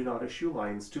 you do not issue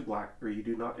lines to black, or you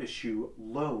do not issue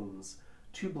loans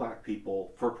to black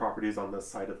people for properties on this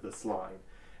side of this line.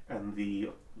 And the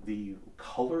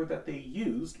color that they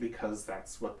used, because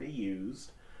that's what they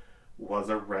used, was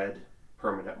a red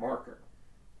permanent marker.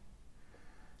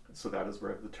 So that is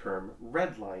where the term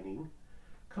redlining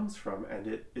comes from, and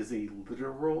it is a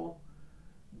literal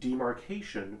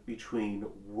demarcation between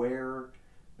where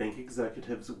bank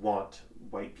executives want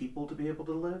white people to be able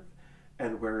to live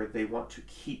and where they want to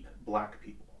keep black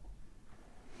people.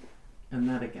 And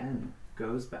that again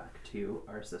goes back to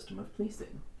our system of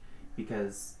policing,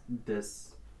 because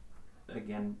this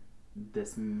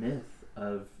myth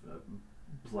of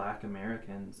black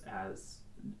Americans as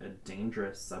a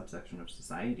dangerous subsection of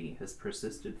society has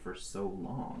persisted for so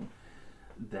long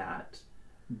that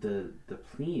the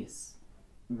police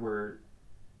were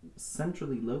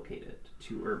centrally located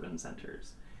to urban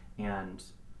centers. And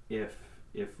if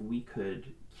we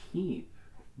could keep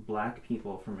black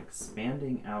people from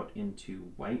expanding out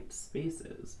into white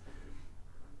spaces,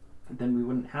 then we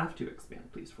wouldn't have to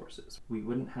expand police forces. We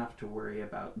wouldn't have to worry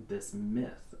about this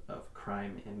myth of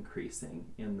crime increasing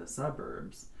in the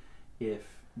suburbs if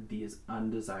these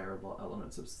undesirable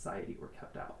elements of society were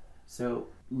kept out. So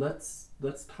let's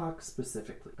talk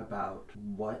specifically about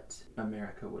what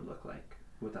America would look like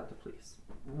without the police.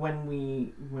 When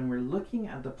we're looking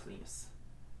at the police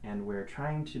and we're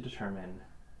trying to determine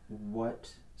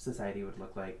what society would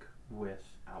look like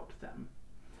without them,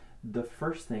 the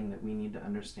first thing that we need to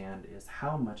understand is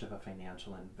how much of a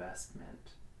financial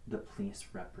investment the police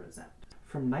represent.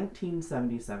 From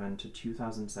 1977 to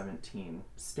 2017,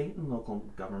 state and local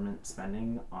government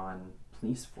spending on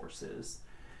police forces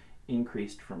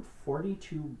increased from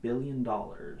 $42 billion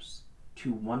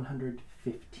to $115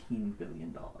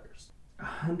 billion.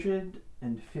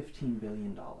 $115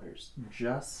 billion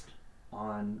just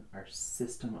on our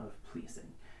system of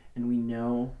policing. And we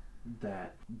know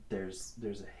that there's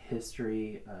a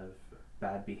history of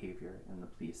bad behavior in the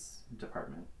police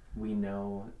department. We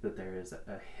know that there is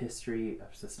a history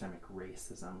of systemic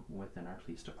racism within our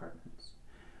police departments.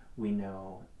 We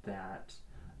know that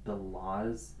the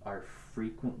laws are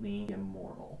frequently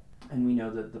immoral, and we know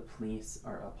that the police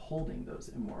are upholding those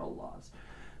immoral laws.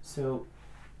 So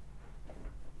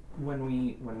when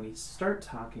we start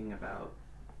talking about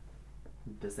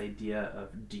this idea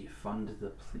of defund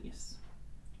the police,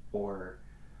 or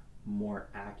more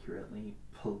accurately,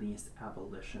 police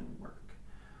abolition work,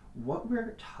 what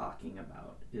we're talking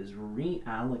about is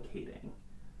reallocating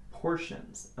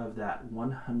portions of that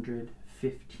 $115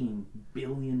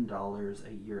 billion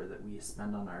a year that we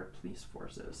spend on our police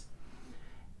forces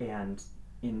and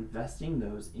investing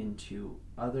those into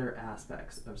other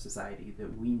aspects of society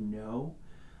that we know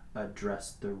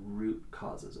address the root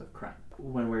causes of crime.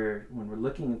 When we're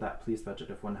looking at that police budget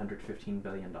of $115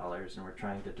 billion and we're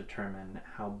trying to determine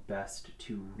how best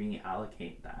to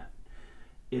reallocate that,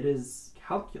 it is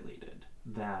calculated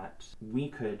that we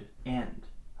could end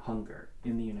hunger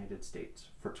in the United States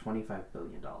for $25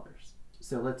 billion.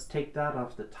 So let's take that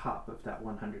off the top of that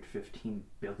 $115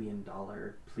 billion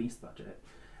police budget.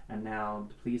 And now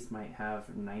the police might have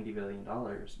 $90 billion,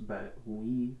 but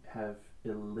we have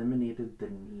eliminated the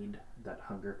need that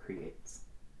hunger creates.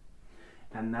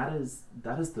 And that is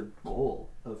the goal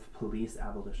of police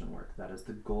abolition work. That is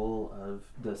the goal of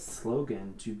the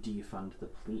slogan to defund the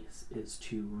police, is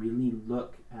to really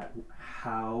look at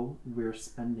how we're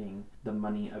spending the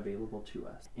money available to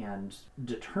us and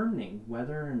determining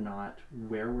whether or not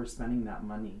where we're spending that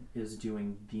money is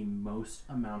doing the most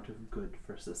amount of good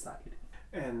for society.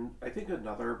 And I think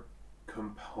another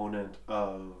component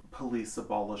of police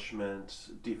abolishment,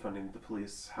 defunding the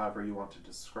police, however you want to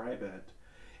describe it,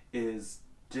 is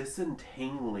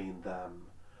disentangling them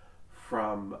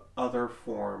from other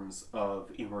forms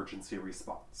of emergency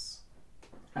response.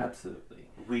 Absolutely.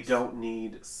 We don't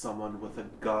need someone with a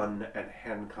gun and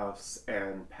handcuffs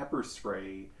and pepper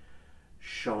spray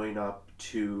showing up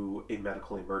to a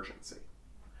medical emergency.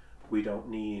 We don't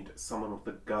need someone with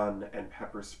a gun and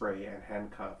pepper spray and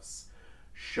handcuffs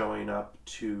showing up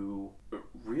to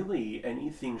really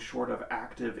anything short of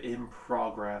active, in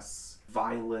progress,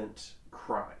 violent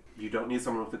crime. You don't need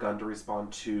someone with a gun to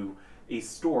respond to a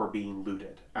store being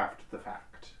looted after the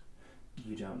fact.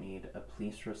 you don't need a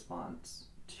police response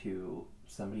to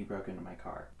somebody broke into my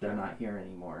car. They're not here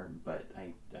anymore, but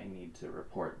I need to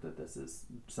report that this is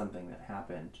something that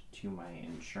happened to my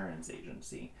insurance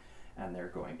agency, and they're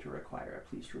going to require a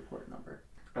police report number.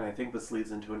 And I think this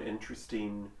leads into an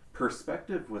interesting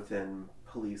perspective within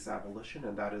police abolition,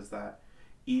 and that is that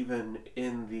even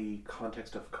in the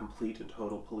context of complete and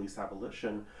total police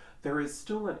abolition, there is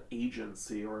still an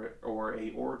agency or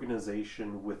a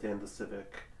organization within the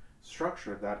civic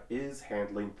structure that is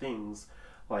handling things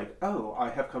like, oh, I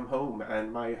have come home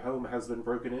and my home has been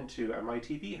broken into and my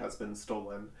TV has been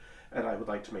stolen and I would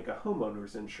like to make a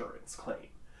homeowner's insurance claim.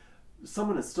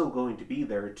 Someone is still going to be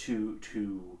there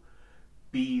to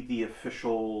be the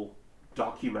official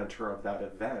documenter of that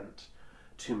event,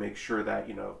 to make sure that,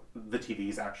 the TV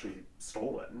is actually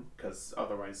stolen, because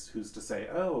otherwise who's to say,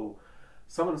 oh,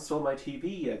 someone stole my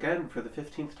TV again for the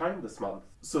 15th time this month.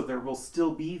 So there will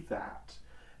still be that.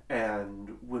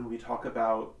 And when we talk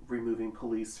about removing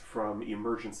police from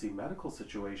emergency medical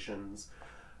situations,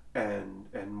 and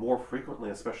more frequently,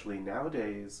 especially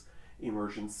nowadays,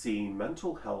 emergency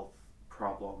mental health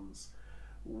problems,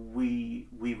 we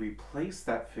replace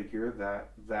that figure,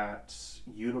 that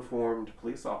uniformed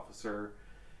police officer,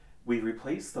 we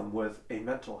replace them with a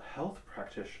mental health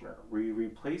practitioner. We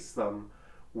replace them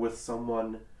with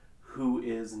someone who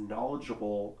is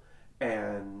knowledgeable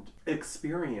and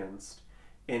experienced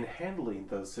in handling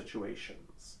those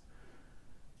situations.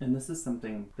 And this is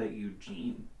something that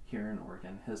Eugene here in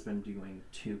Oregon has been doing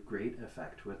to great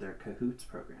effect with their Cahoots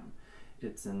program.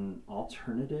 It's an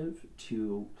alternative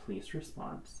to police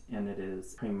response, and it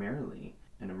is primarily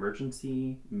an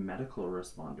emergency medical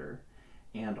responder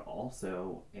and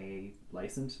also a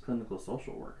licensed clinical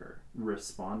social worker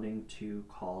responding to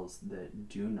calls that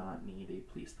do not need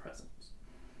a police presence.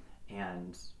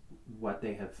 And what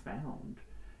they have found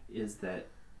is that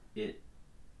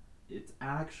it's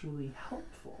actually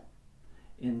helpful.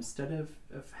 Instead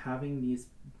of having these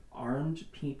armed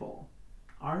people,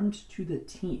 armed to the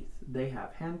teeth, they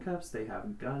have handcuffs, they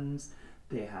have guns,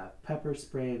 they have pepper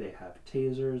spray, they have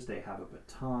tasers, they have a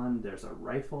baton, there's a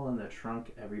rifle in the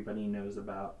trunk everybody knows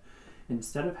about.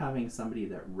 Instead of having somebody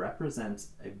that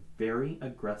represents a very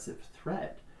aggressive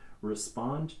threat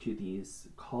respond to these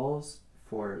calls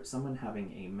for someone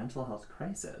having a mental health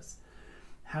crisis,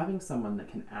 having someone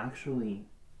that can actually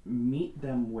meet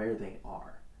them where they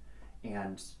are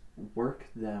and work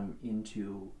them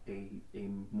into a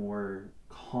more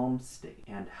calm state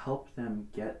and help them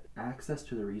get access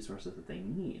to the resources that they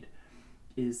need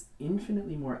is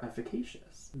infinitely more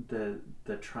efficacious. The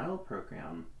trial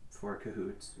program for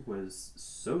Cahoots was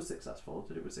so successful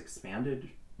that it was expanded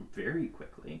very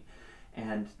quickly,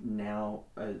 and now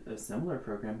a similar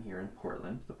program here in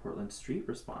Portland, the Portland Street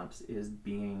Response, is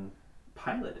being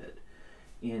piloted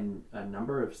in a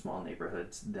number of small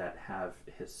neighborhoods that have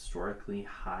historically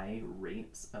high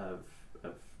rates of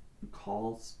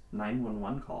calls,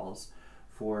 911 calls,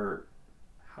 for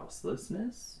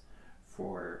houselessness,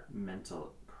 for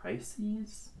mental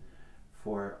crises,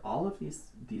 for all of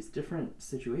these different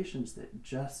situations that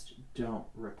just don't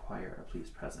require a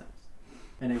police presence.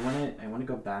 And I want to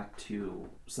go back to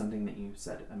something that you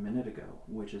said a minute ago,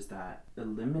 which is that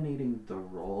eliminating the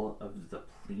role of the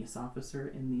police officer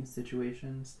in these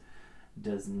situations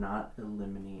does not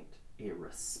eliminate a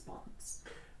response.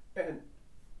 And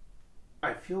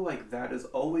I feel like that is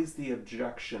always the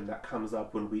objection that comes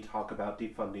up when we talk about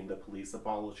defunding the police,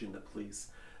 abolishing the police,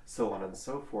 so on and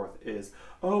so forth, is,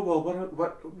 oh,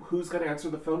 well, who's going to answer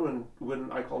the phone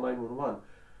when I call 911?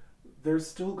 There's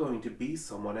still going to be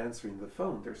someone answering the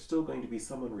phone. There's still going to be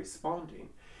someone responding.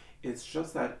 It's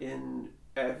just that in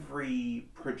every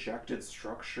projected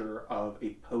structure of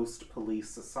a post-police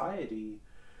society,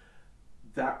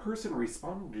 that person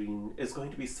responding is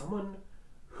going to be someone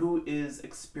who is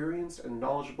experienced and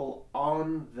knowledgeable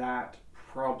on that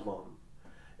problem.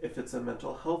 If it's a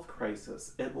mental health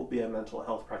crisis, it will be a mental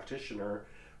health practitioner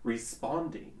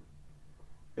responding.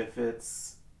 If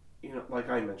it's, like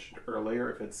I mentioned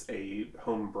earlier, if it's a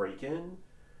home break-in,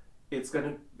 it's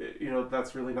going to,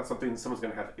 that's really not something someone's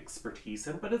going to have expertise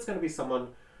in, but it's going to be someone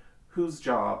whose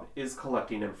job is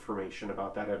collecting information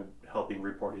about that and helping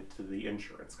report it to the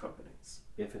insurance companies.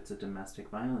 If it's a domestic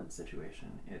violence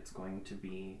situation, it's going to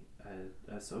be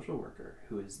a social worker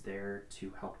who is there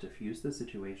to help diffuse the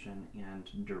situation and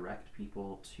direct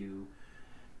people to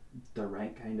the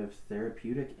right kind of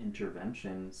therapeutic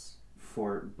interventions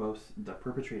for both the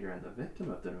perpetrator and the victim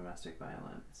of the domestic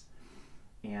violence.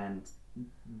 And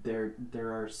there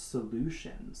are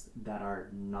solutions that are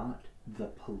not the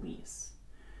police.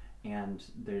 And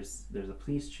there's a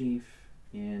police chief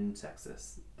in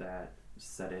Texas that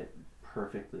said it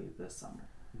perfectly this summer.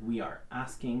 We are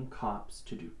asking cops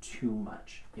to do too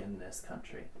much in this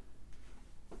country.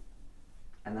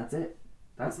 And that's it.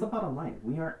 That's the bottom line.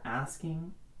 We are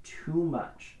asking too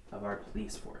much of our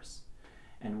police force.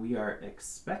 And we are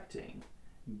expecting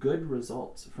good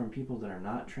results from people that are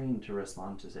not trained to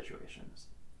respond to situations.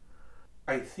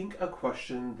 I think a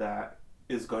question that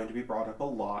is going to be brought up a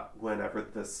lot whenever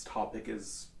this topic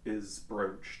is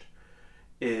broached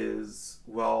is,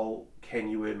 well, can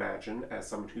you imagine, as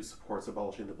someone who supports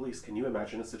abolishing the police, can you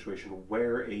imagine a situation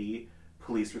where a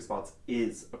police response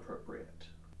is appropriate?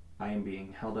 I am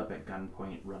being held up at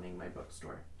gunpoint running my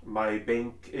bookstore. My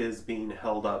bank is being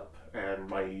held up and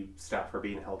my staff are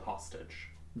being held hostage.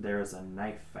 There is a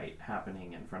knife fight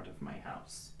happening in front of my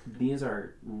house. These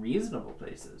are reasonable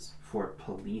places for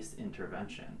police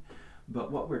intervention.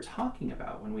 But what we're talking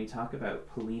about when we talk about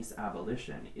police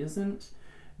abolition isn't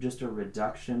just a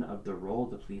reduction of the role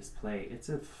the police play. It's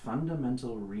a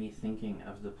fundamental rethinking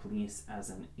of the police as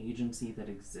an agency that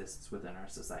exists within our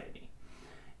society.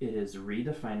 It is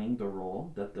redefining the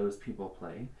role that those people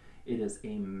play. It is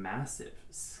a massive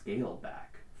scale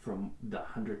back from the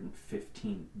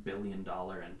 $115 billion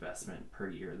investment per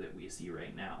year that we see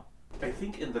right now. I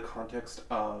think in the context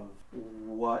of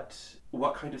what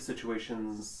kind of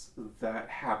situations that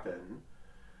happen,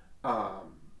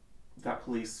 that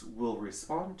police will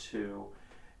respond to,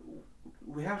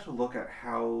 we have to look at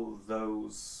how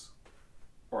those,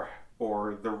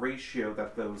 or the ratio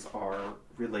that those are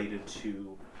related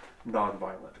to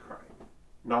nonviolent crime,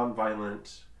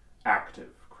 nonviolent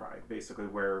active crime, basically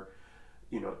where,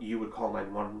 you would call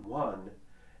 911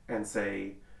 and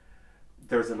say,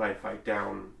 there's a knife fight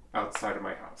down outside of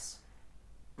my house.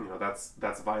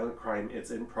 That's violent crime. It's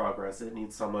in progress. It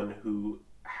needs someone who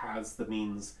has the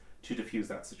means to diffuse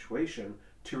that situation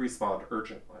to respond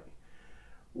urgently.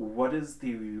 What is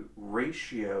the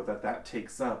ratio that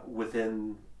takes up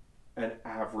within an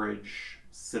average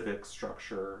civic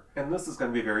structure? And this is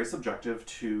going to be very subjective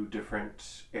to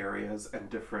different areas and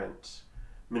different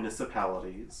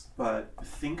municipalities, but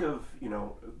think of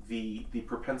the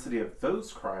propensity of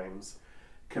those crimes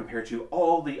compared to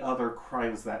all the other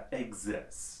crimes that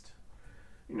exist.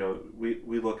 We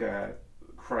look at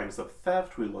crimes of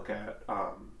theft, we look at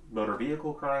motor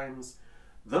vehicle crimes.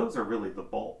 Those are really the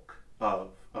bulk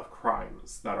of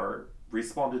crimes that are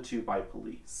responded to by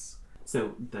police.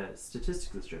 So the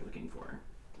statistics that you're looking for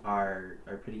are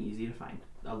pretty easy to find.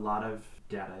 A lot of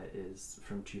data is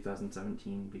from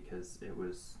 2017 because it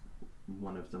was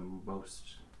one of the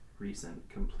most recent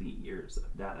complete years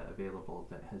of data available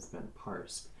that has been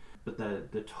parsed. But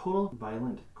the total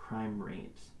violent crime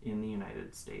rate in the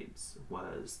United States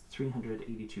was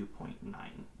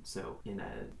 382.9. So in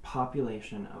a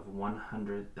population of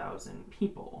 100,000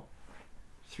 people,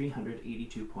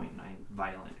 382.9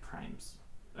 violent crimes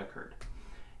occurred.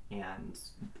 And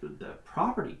the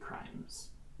property crimes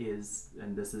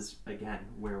and this is again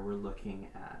where we're looking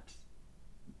at,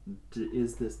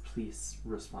 is this police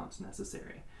response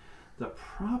necessary? The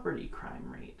property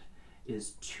crime rate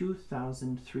is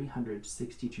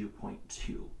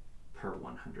 2,362.2 per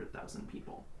 100,000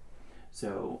 people.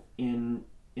 So in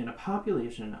a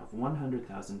population of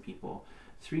 100,000 people,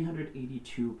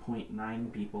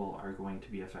 382.9 people are going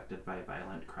to be affected by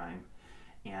violent crime,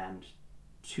 and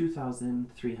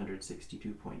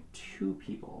 2,362.2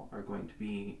 people are going to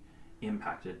be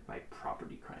impacted by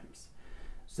property crimes.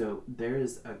 So there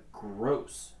is a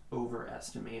gross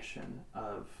overestimation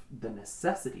of the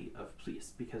necessity of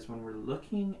police, because when we're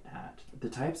looking at the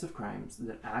types of crimes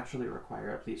that actually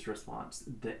require a police response,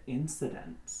 the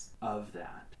incidence of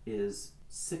that is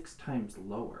 6 times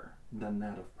lower than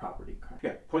that of property crime.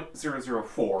 Yeah,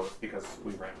 0.004 because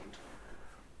we round.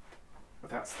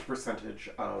 But that's the percentage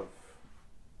of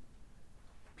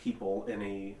people in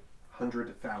a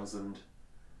 100,000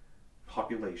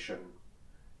 population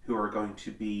who are going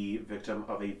to be victim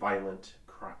of a violent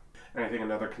crime. And I think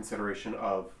another consideration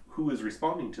of who is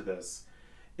responding to this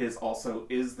is also,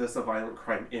 is this a violent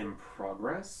crime in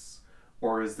progress?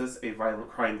 Or is this a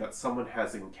violent crime that someone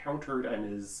has encountered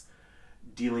and is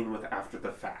dealing with after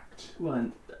the fact?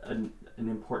 Well, and an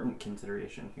important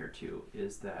consideration here too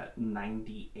is that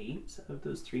 98 of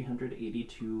those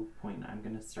 382.9, I'm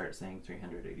going to start saying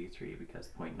 383 because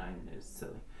 0.9 is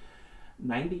silly.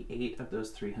 98 of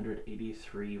those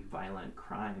 383 violent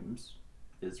crimes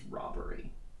is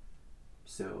robbery.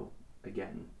 So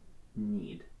again,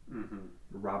 need. Mm-hmm.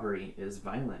 Robbery is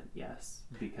violent, yes,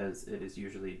 because it is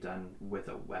usually done with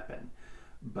a weapon,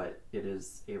 but it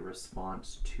is a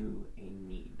response to a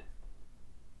need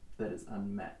that is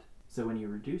unmet. So when you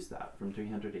reduce that from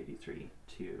 383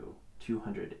 to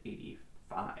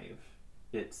 285,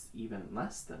 it's even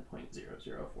less than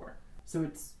 0.004. So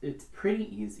it's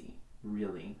pretty easy,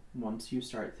 really, once you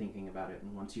start thinking about it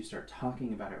and once you start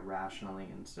talking about it rationally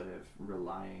instead of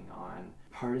relying on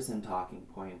partisan talking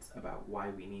points about why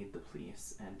we need the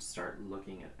police, and start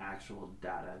looking at actual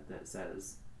data that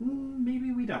says,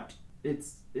 maybe we don't.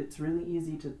 It's really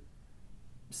easy to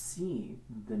see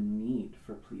the need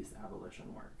for police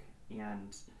abolition work,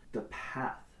 and the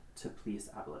path to police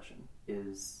abolition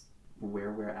is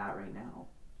where we're at right now.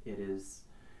 It is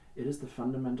the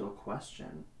fundamental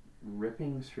question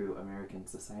ripping through American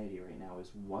society right now,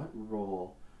 is what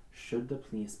role should the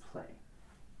police play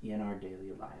in our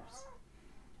daily lives?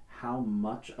 How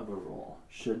much of a role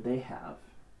should they have,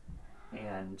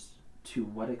 and to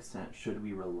what extent should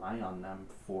we rely on them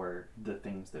for the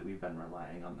things that we've been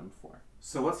relying on them for?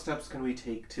 So what steps can we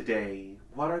take today?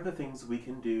 What are the things we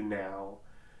can do now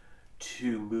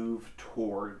to move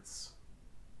towards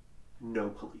no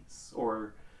police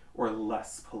or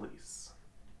less police?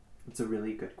 It's a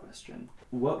really good question.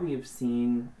 What we've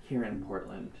seen here in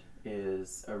Portland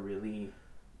is a really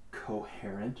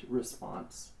coherent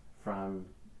response from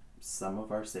some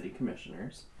of our city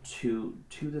commissioners to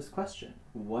this question.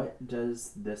 What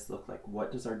does this look like?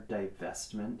 What does our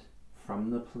divestment from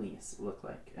the police look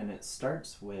like? And it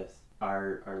starts with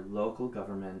our local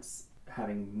governments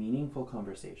having meaningful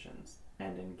conversations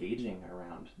and engaging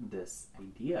around this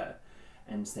idea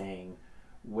and saying,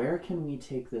 where can we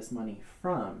take this money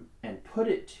from and put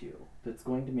it to that's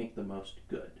going to make the most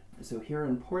good? So here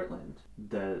in Portland,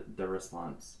 the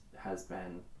response has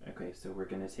been, okay, so we're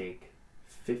going to take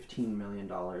 $15 million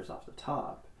off the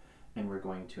top and we're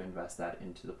going to invest that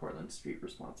into the Portland Street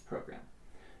Response Program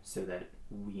so that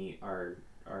we are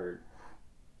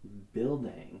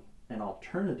building an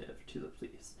alternative to the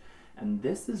police. And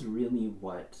this is really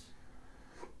what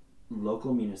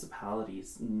local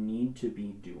municipalities need to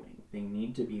be doing. They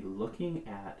need to be looking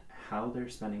at how they're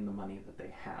spending the money that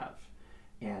they have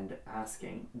and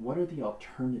asking, what are the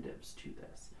alternatives to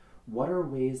this? What are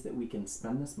ways that we can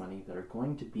spend this money that are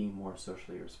going to be more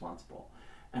socially responsible?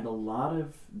 And a lot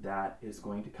of that is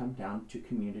going to come down to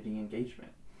community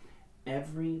engagement.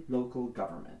 Every local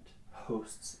government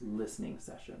hosts listening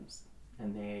sessions,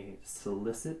 and they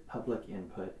solicit public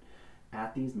input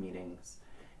at these meetings.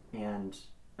 And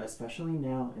especially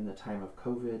now in the time of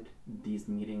COVID, these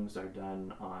meetings are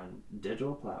done on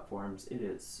digital platforms. It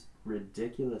is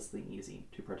ridiculously easy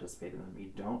to participate in them.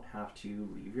 You don't have to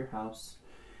leave your house.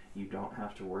 You don't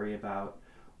have to worry about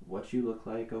what you look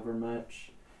like over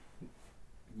much.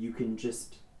 You can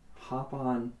just hop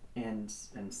on and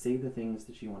say the things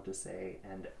that you want to say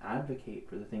and advocate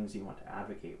for the things you want to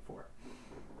advocate for.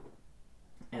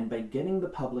 And by getting the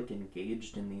public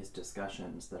engaged in these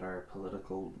discussions that our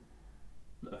political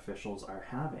officials are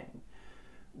having,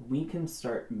 we can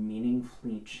start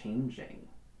meaningfully changing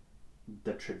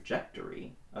the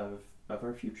trajectory of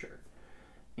our future.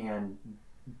 And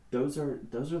those are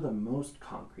the most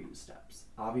concrete steps.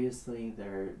 Obviously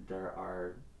there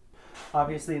are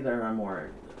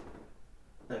more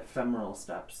ephemeral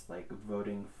steps, like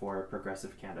voting for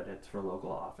progressive candidates for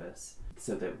local office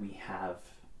so that we have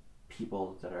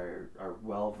people that are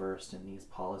well versed in these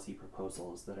policy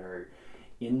proposals, that are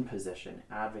in position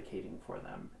advocating for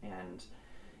them. And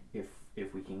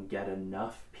if we can get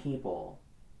enough people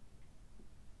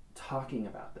talking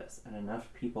about this and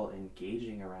enough people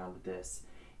engaging around this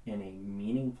in a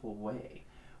meaningful way,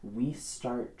 we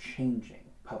start changing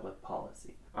public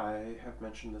policy. I have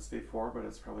mentioned this before, but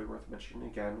it's probably worth mentioning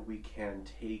again. We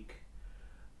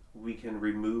can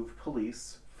remove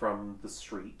police from the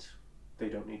street. They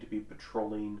don't need to be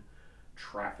patrolling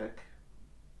traffic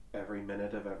every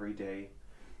minute of every day.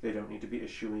 They don't need to be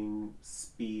issuing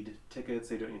speed tickets.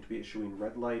 They don't need to be issuing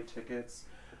red light tickets.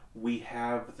 We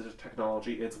have the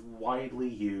technology. It's widely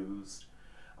used.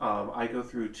 I go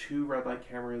through 2 red light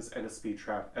cameras and a speed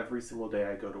trap every single day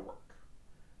I go to work.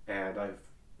 And I've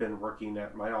been working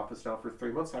at my office now for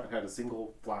 3 months. I haven't had a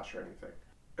single flash or anything.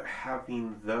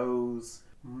 Having those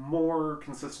more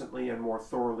consistently and more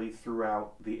thoroughly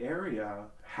throughout the area,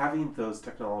 having those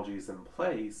technologies in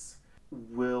place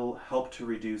will help to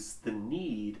reduce the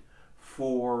need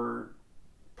for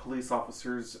police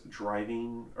officers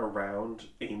driving around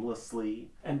aimlessly.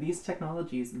 And these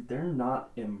technologies, they're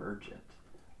not emergent.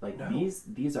 Like, no.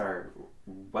 These are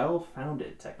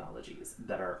well-founded technologies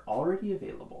that are already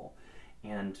available,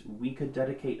 and we could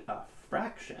dedicate a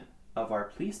fraction of our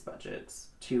police budgets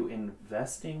to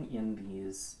investing in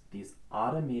these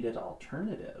automated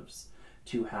alternatives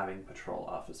to having patrol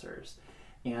officers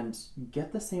and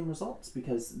get the same results,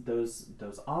 because those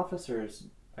officers,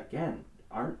 again,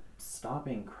 aren't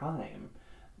stopping crime.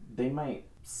 They might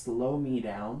slow me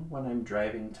down when I'm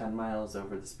driving 10 miles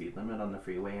over the speed limit on the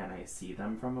freeway and I see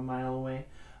them from a mile away,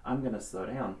 I'm going to slow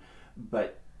down.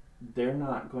 But they're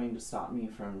not going to stop me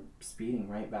from speeding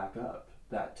right back up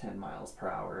that 10 miles per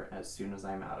hour as soon as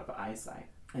I'm out of eyesight.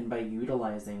 And by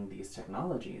utilizing these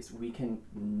technologies, we can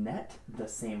net the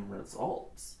same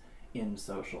results in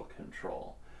social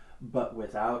control, but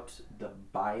without the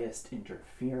biased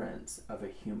interference of a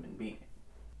human being.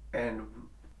 And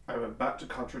I'm about to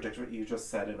contradict what you just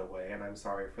said in a way, and I'm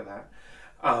sorry for that.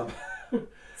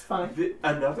 It's fine.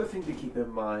 Another thing to keep in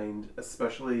mind,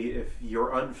 especially if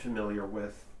you're unfamiliar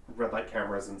with red light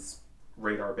cameras and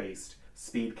radar-based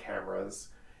speed cameras,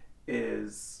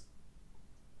 is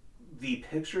the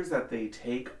pictures that they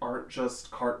take aren't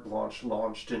just carte blanche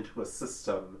launched into a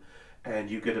system and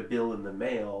you get a bill in the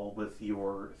mail with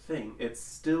your thing. It's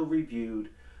still reviewed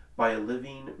by a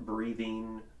living,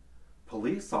 breathing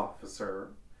police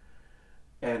officer,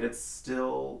 and it's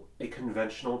still a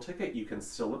conventional ticket. You can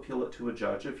still appeal it to a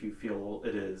judge if you feel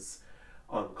it is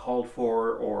uncalled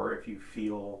for, or if you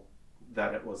feel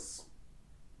that it was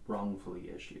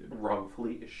wrongfully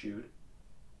issued.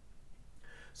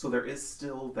 So there is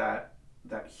still that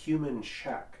human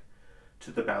check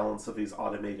to the balance of these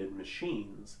automated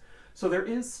machines. So there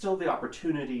is still the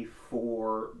opportunity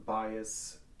for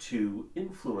bias to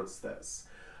influence this.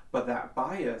 But that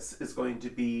bias is going to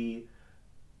be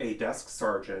a desk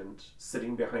sergeant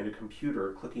sitting behind a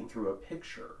computer clicking through a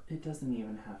picture. It doesn't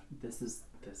even have,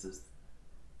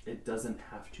 it doesn't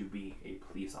have to be a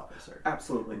police officer.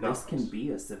 Absolutely not. This can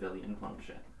be a civilian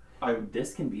function.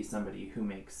 This can be somebody who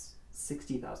makes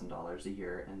 $60,000 a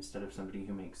year instead of somebody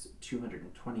who makes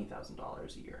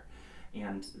 $220,000 a year.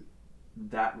 And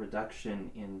that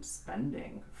reduction in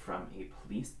spending from a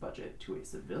police budget to a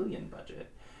civilian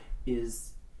budget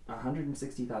is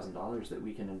 $160,000 that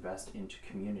we can invest into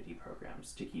community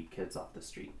programs to keep kids off the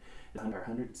street.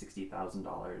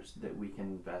 $160,000 that we can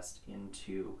invest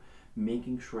into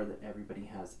making sure that everybody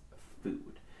has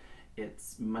food.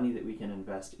 It's money that we can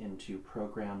invest into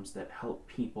programs that help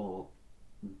people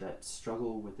that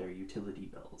struggle with their utility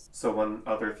bills. So one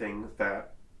other thing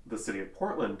that the city of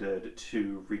Portland did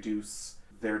to reduce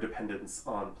their dependence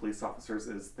on police officers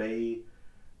is they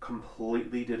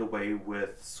completely did away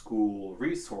with school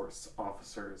resource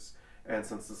officers. And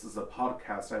since this is a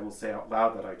podcast, I will say out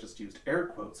loud that I just used air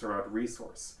quotes around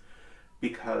resource,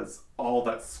 because all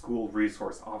that school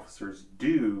resource officers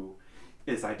do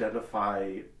is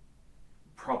identify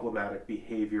problematic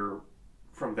behavior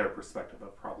from their perspective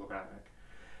of problematic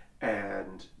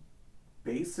and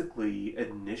basically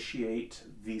initiate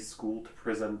the school to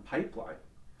prison pipeline,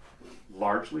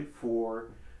 largely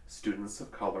for students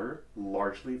of color,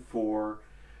 largely for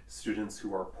students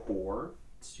who are poor,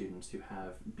 students who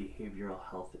have behavioral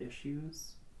health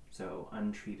issues, so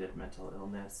untreated mental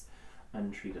illness,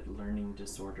 untreated learning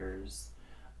disorders,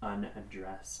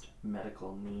 unaddressed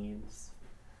medical needs.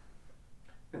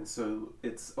 And so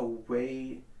it's a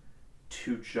way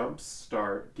to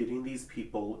jumpstart getting these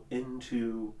people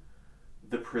into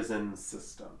the prison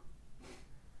system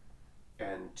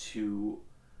and to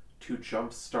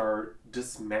jumpstart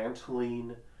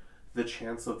dismantling the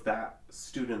chance of that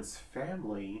student's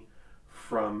family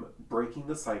from breaking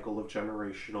the cycle of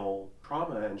generational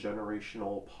trauma and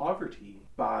generational poverty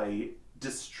by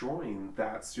destroying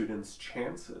that student's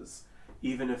chances,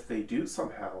 even if they do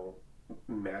somehow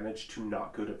manage to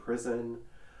not go to prison,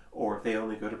 or if they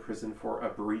only go to prison for a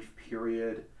brief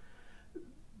period.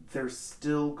 They're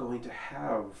still going to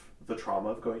have the trauma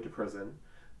of going to prison.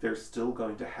 They're still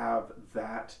going to have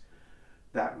that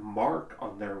mark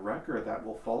on their record that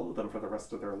will follow them for the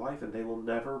rest of their life, and they will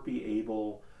never be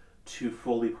able to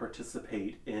fully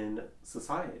participate in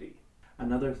society.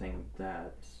 Another thing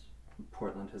that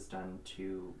Portland has done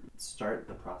to start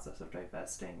the process of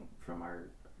divesting from our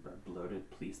bloated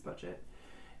police budget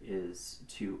is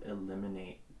to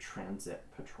eliminate transit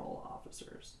patrol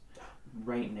officers.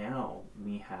 Right now,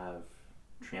 we have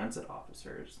transit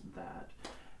officers that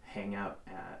hang out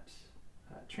at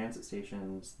transit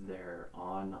stations. They're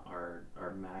on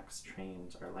our MAX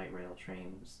trains, our light rail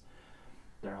trains.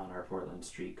 They're on our Portland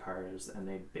streetcars, and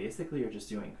they basically are just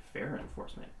doing fare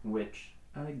enforcement, which,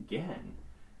 again,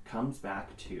 comes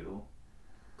back to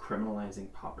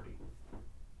criminalizing poverty.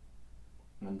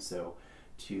 And so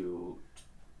to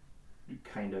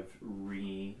kind of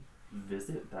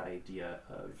revisit that idea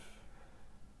of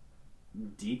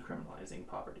decriminalizing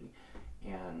poverty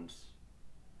and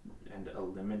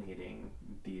eliminating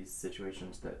these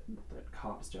situations that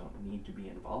cops don't need to be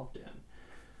involved in,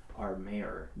 our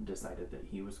mayor decided that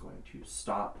he was going to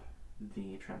stop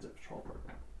the transit patrol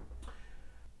program.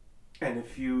 And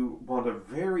if you want a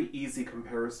very easy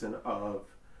comparison of,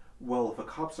 well, if a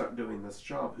cop's not doing this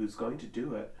job, who's going to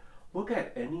do it? Look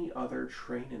at any other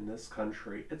train in this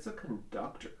country. It's a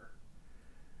conductor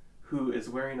who is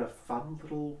wearing a fun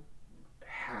little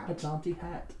hat. A jaunty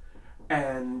hat.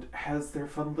 And has their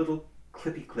fun little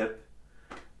clippy clip.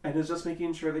 And is just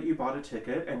making sure that you bought a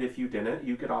ticket. And if you didn't,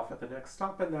 you get off at the next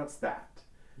stop. And that's that.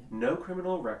 Yeah. No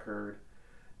criminal record.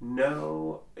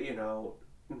 No,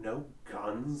 no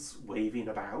guns waving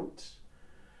about.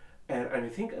 And I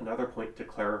think another point to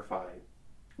clarify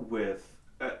with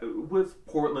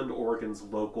Portland, Oregon's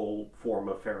local form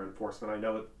of fair enforcement, I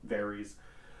know it varies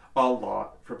a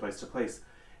lot from place to place.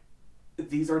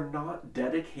 These are not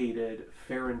dedicated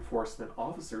fair enforcement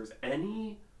officers.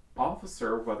 Any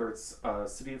officer, whether it's a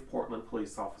City of Portland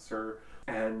police officer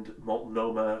and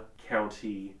Multnomah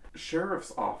County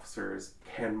sheriff's officers,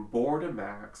 can board a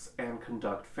max and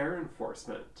conduct fair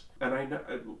enforcement. And I know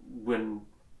when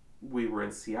we were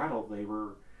in Seattle, they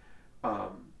were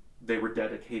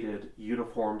dedicated,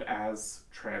 uniformed as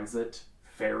transit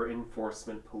fair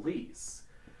enforcement police.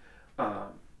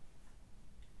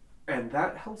 And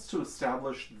that helps to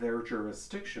establish their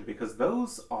jurisdiction, because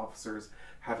those officers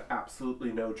have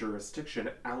absolutely no jurisdiction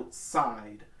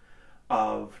outside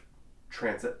of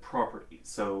transit property.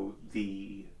 So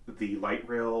the light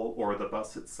rail or the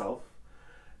bus itself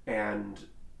and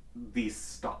the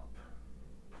stop.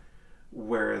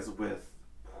 Whereas with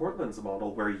Portland's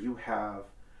model, where you have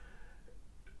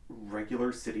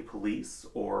regular city police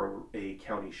or a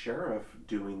county sheriff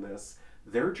doing this,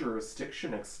 their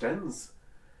jurisdiction extends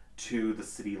to the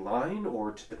city line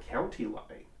or to the county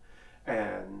line.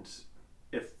 And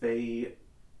if they,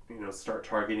 start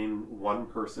targeting one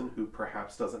person who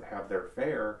perhaps doesn't have their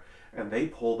fare and they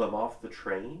pull them off the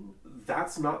train,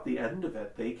 that's not the end of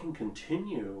it. They can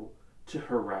continue to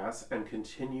harass and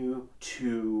continue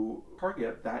to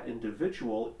target that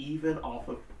individual even off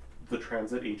of the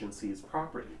transit agency's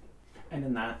property. And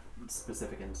in that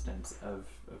specific instance of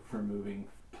removing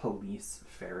police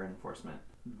fare enforcement,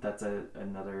 that's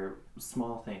another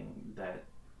small thing that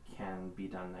can be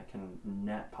done that can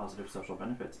net positive social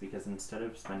benefits, because instead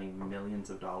of spending millions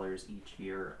of dollars each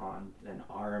year on an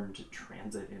armed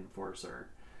transit enforcer,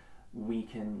 we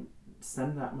can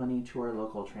send that money to our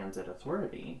local transit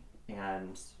authority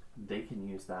and they can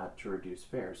use that to reduce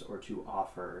fares or to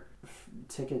offer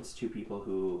tickets to people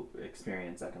who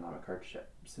experience economic hardship.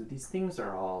 So these things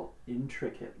are all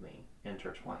intricately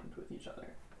intertwined with each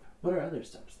other. What are other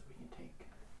steps that we can take?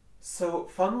 So,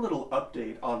 fun little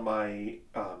update on my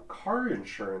car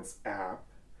insurance app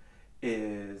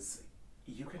is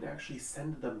you can actually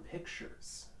send them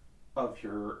pictures of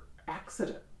your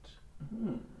accident.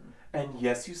 Mm-hmm. And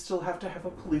yes, you still have to have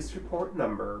a police report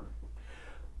number,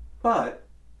 but,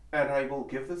 and I will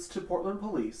give this to Portland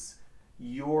Police,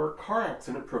 your car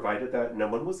accident, provided that no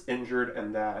one was injured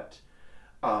and that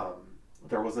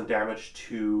there wasn't damage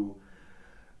to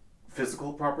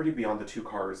physical property beyond the two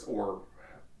cars or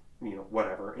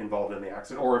whatever involved in the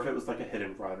accident, or if it was like a hit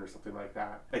and run or something like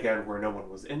that, again, where no one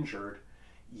was injured,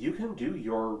 you can do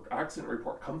your accident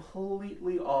report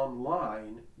completely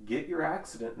online, get your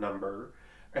accident number,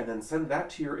 and then send that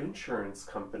to your insurance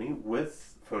company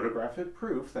with photographic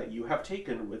proof that you have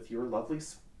taken with your lovely,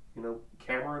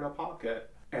 camera in a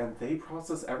pocket. And they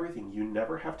process everything. You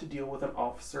never have to deal with an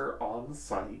officer on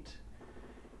site.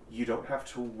 You don't have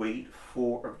to wait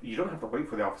for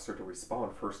the officer to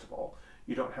respond, first of all.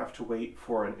 You don't have to wait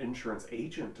for an insurance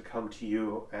agent to come to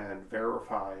you and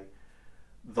verify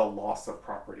the loss of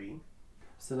property.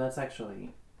 So that's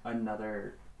actually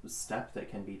another step that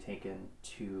can be taken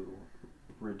to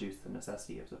reduce the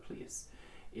necessity of the police,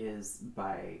 is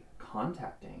by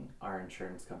contacting our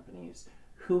insurance companies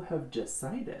who have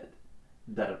decided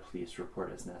that a police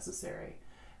report is necessary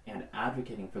and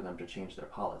advocating for them to change their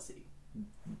policy.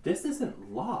 This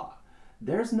isn't law.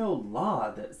 There's no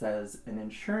law that says an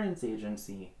insurance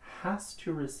agency has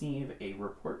to receive a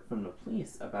report from the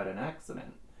police about an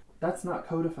accident. That's not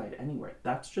codified anywhere.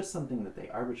 That's just something that they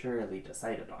arbitrarily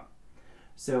decided on.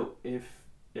 So if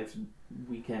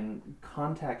we can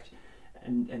contact,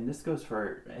 and this goes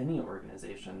for any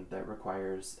organization that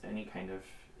requires any kind of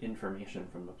information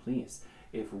from the police,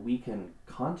 if we can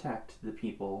contact the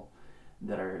people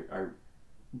that are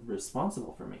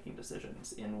responsible for making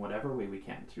decisions in whatever way we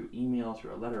can, through email,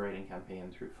 through a letter writing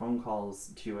campaign, through phone calls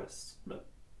to a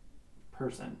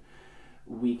person,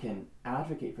 we can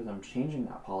advocate for them changing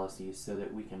that policy so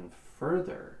that we can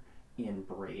further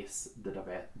embrace the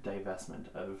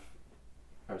divestment of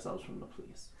ourselves from the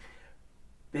police.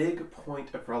 Big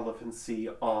point of relevancy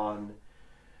on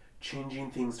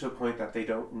changing things to a point that they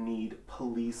don't need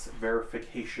police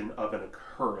verification of an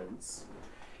occurrence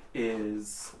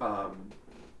is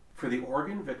for the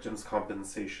Oregon Victims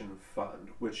Compensation Fund,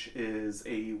 which is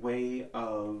a way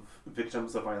of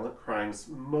victims of violent crimes,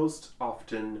 most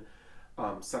often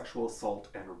sexual assault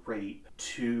and rape,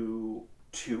 to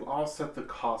offset the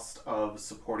cost of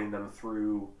supporting them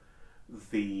through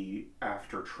the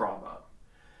after trauma.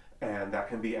 And that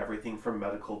can be everything from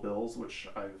medical bills, which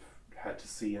I've had to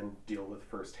see and deal with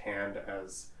firsthand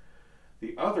as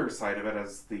the other side of it,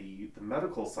 as the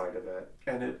medical side of it.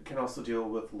 And it can also deal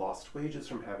with lost wages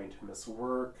from having to miss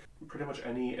work, pretty much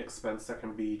any expense that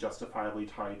can be justifiably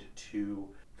tied to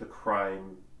the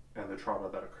crime and the trauma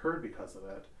that occurred because of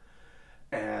it.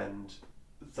 And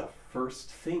the first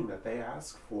thing that they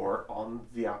ask for on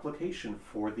the application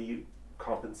for the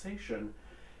compensation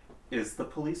is the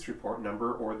police report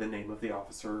number or the name of the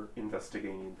officer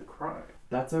investigating the crime.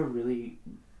 That's a really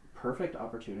perfect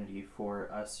opportunity for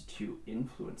us to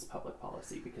influence public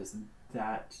policy, because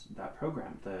that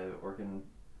program, the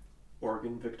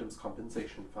Oregon Victims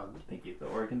Compensation Fund. Thank you. The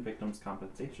Oregon Victims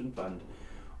Compensation Fund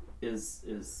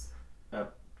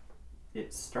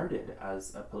it started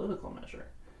as a political measure.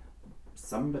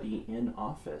 Somebody in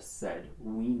office said,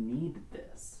 we need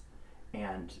this.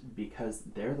 And because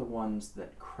they're the ones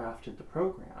that crafted the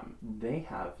program, they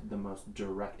have the most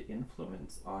direct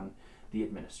influence on the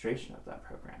administration of that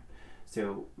program.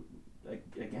 So,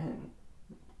 again,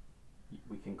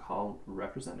 we can call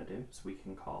representatives, we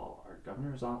can call our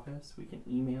governor's office, we can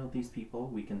email these people,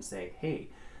 we can say, hey,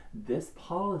 this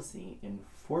policy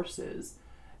enforces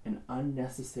an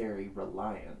unnecessary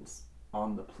reliance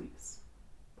on the police.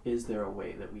 Is there a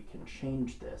way that we can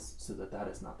change this so that that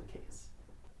is not the case?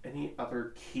 Any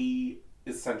other key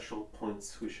essential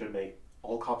points we should make?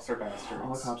 All cops are bastards.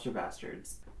 All cops are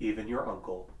bastards. Even your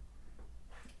uncle.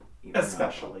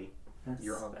 Especially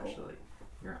your uncle.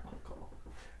 Your uncle.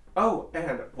 Oh,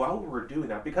 and while we're doing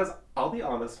that, because I'll be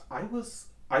honest, I was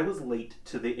late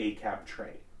to the ACAB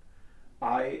train.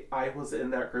 I was in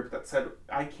that group that said,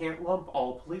 I can't lump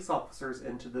all police officers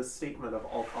into this statement of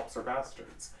all cops are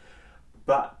bastards.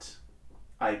 But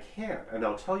I can, and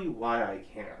I'll tell you why I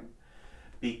can.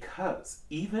 Because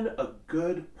even a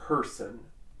good person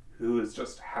who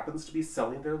just happens to be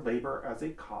selling their labor as a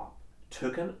cop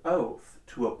took an oath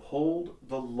to uphold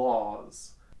the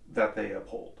laws that they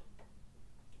uphold.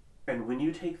 And when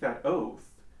you take that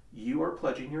oath, you are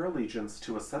pledging your allegiance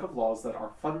to a set of laws that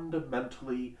are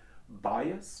fundamentally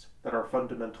biased, that are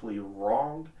fundamentally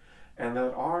wrong, and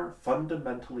that are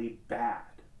fundamentally bad.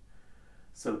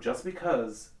 So just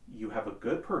because you have a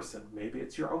good person, maybe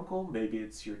it's your uncle, maybe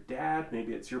it's your dad,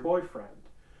 maybe it's your boyfriend,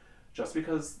 just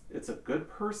because it's a good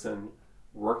person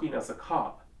working as a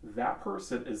cop, that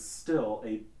person is still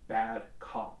a bad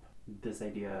cop. This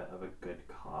idea of a good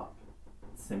cop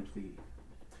simply,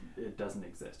 it doesn't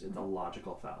exist. It's a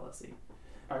logical fallacy.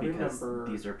 Because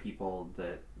these are people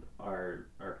that are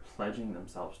pledging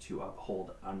themselves to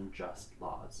uphold unjust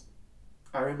laws.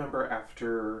 I remember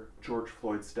after George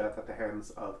Floyd's death at the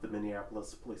hands of the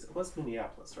Minneapolis police. It was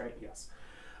Minneapolis, right? Yes.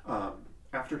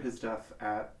 After his death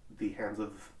at the hands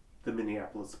of the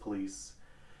Minneapolis police,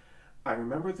 I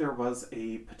remember there was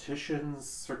a petition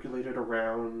circulated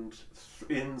around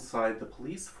inside the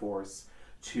police force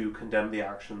to condemn the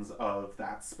actions of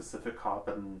that specific cop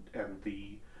and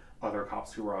the other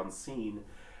cops who were on scene.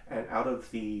 And out of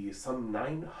the some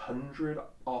 900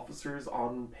 officers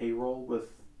on payroll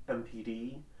with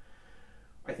MPD,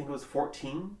 I think it was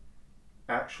 14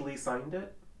 actually signed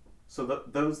it. So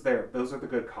those are the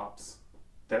good cops.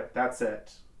 That's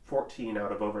it. 14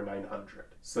 out of over 900.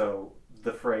 So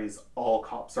the phrase, all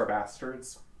cops are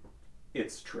bastards,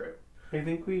 it's true. I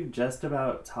think we've just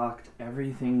about talked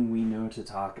everything we know to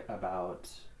talk about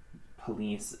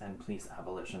police and police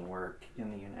abolition work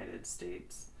in the United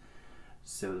States.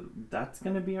 So that's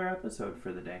going to be our episode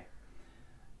for the day.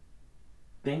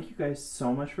 Thank you guys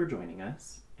so much for joining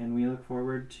us, and we look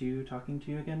forward to talking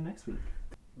to you again next week.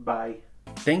 Bye.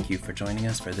 Thank you for joining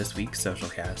us for this week's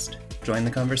Socialcast. Join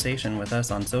the conversation with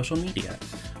us on social media.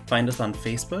 Find us on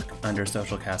Facebook under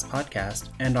Socialcast Podcast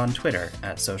and on Twitter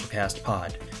at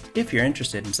SocialcastPod. If you're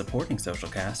interested in supporting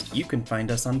Socialcast, you can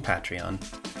find us on Patreon.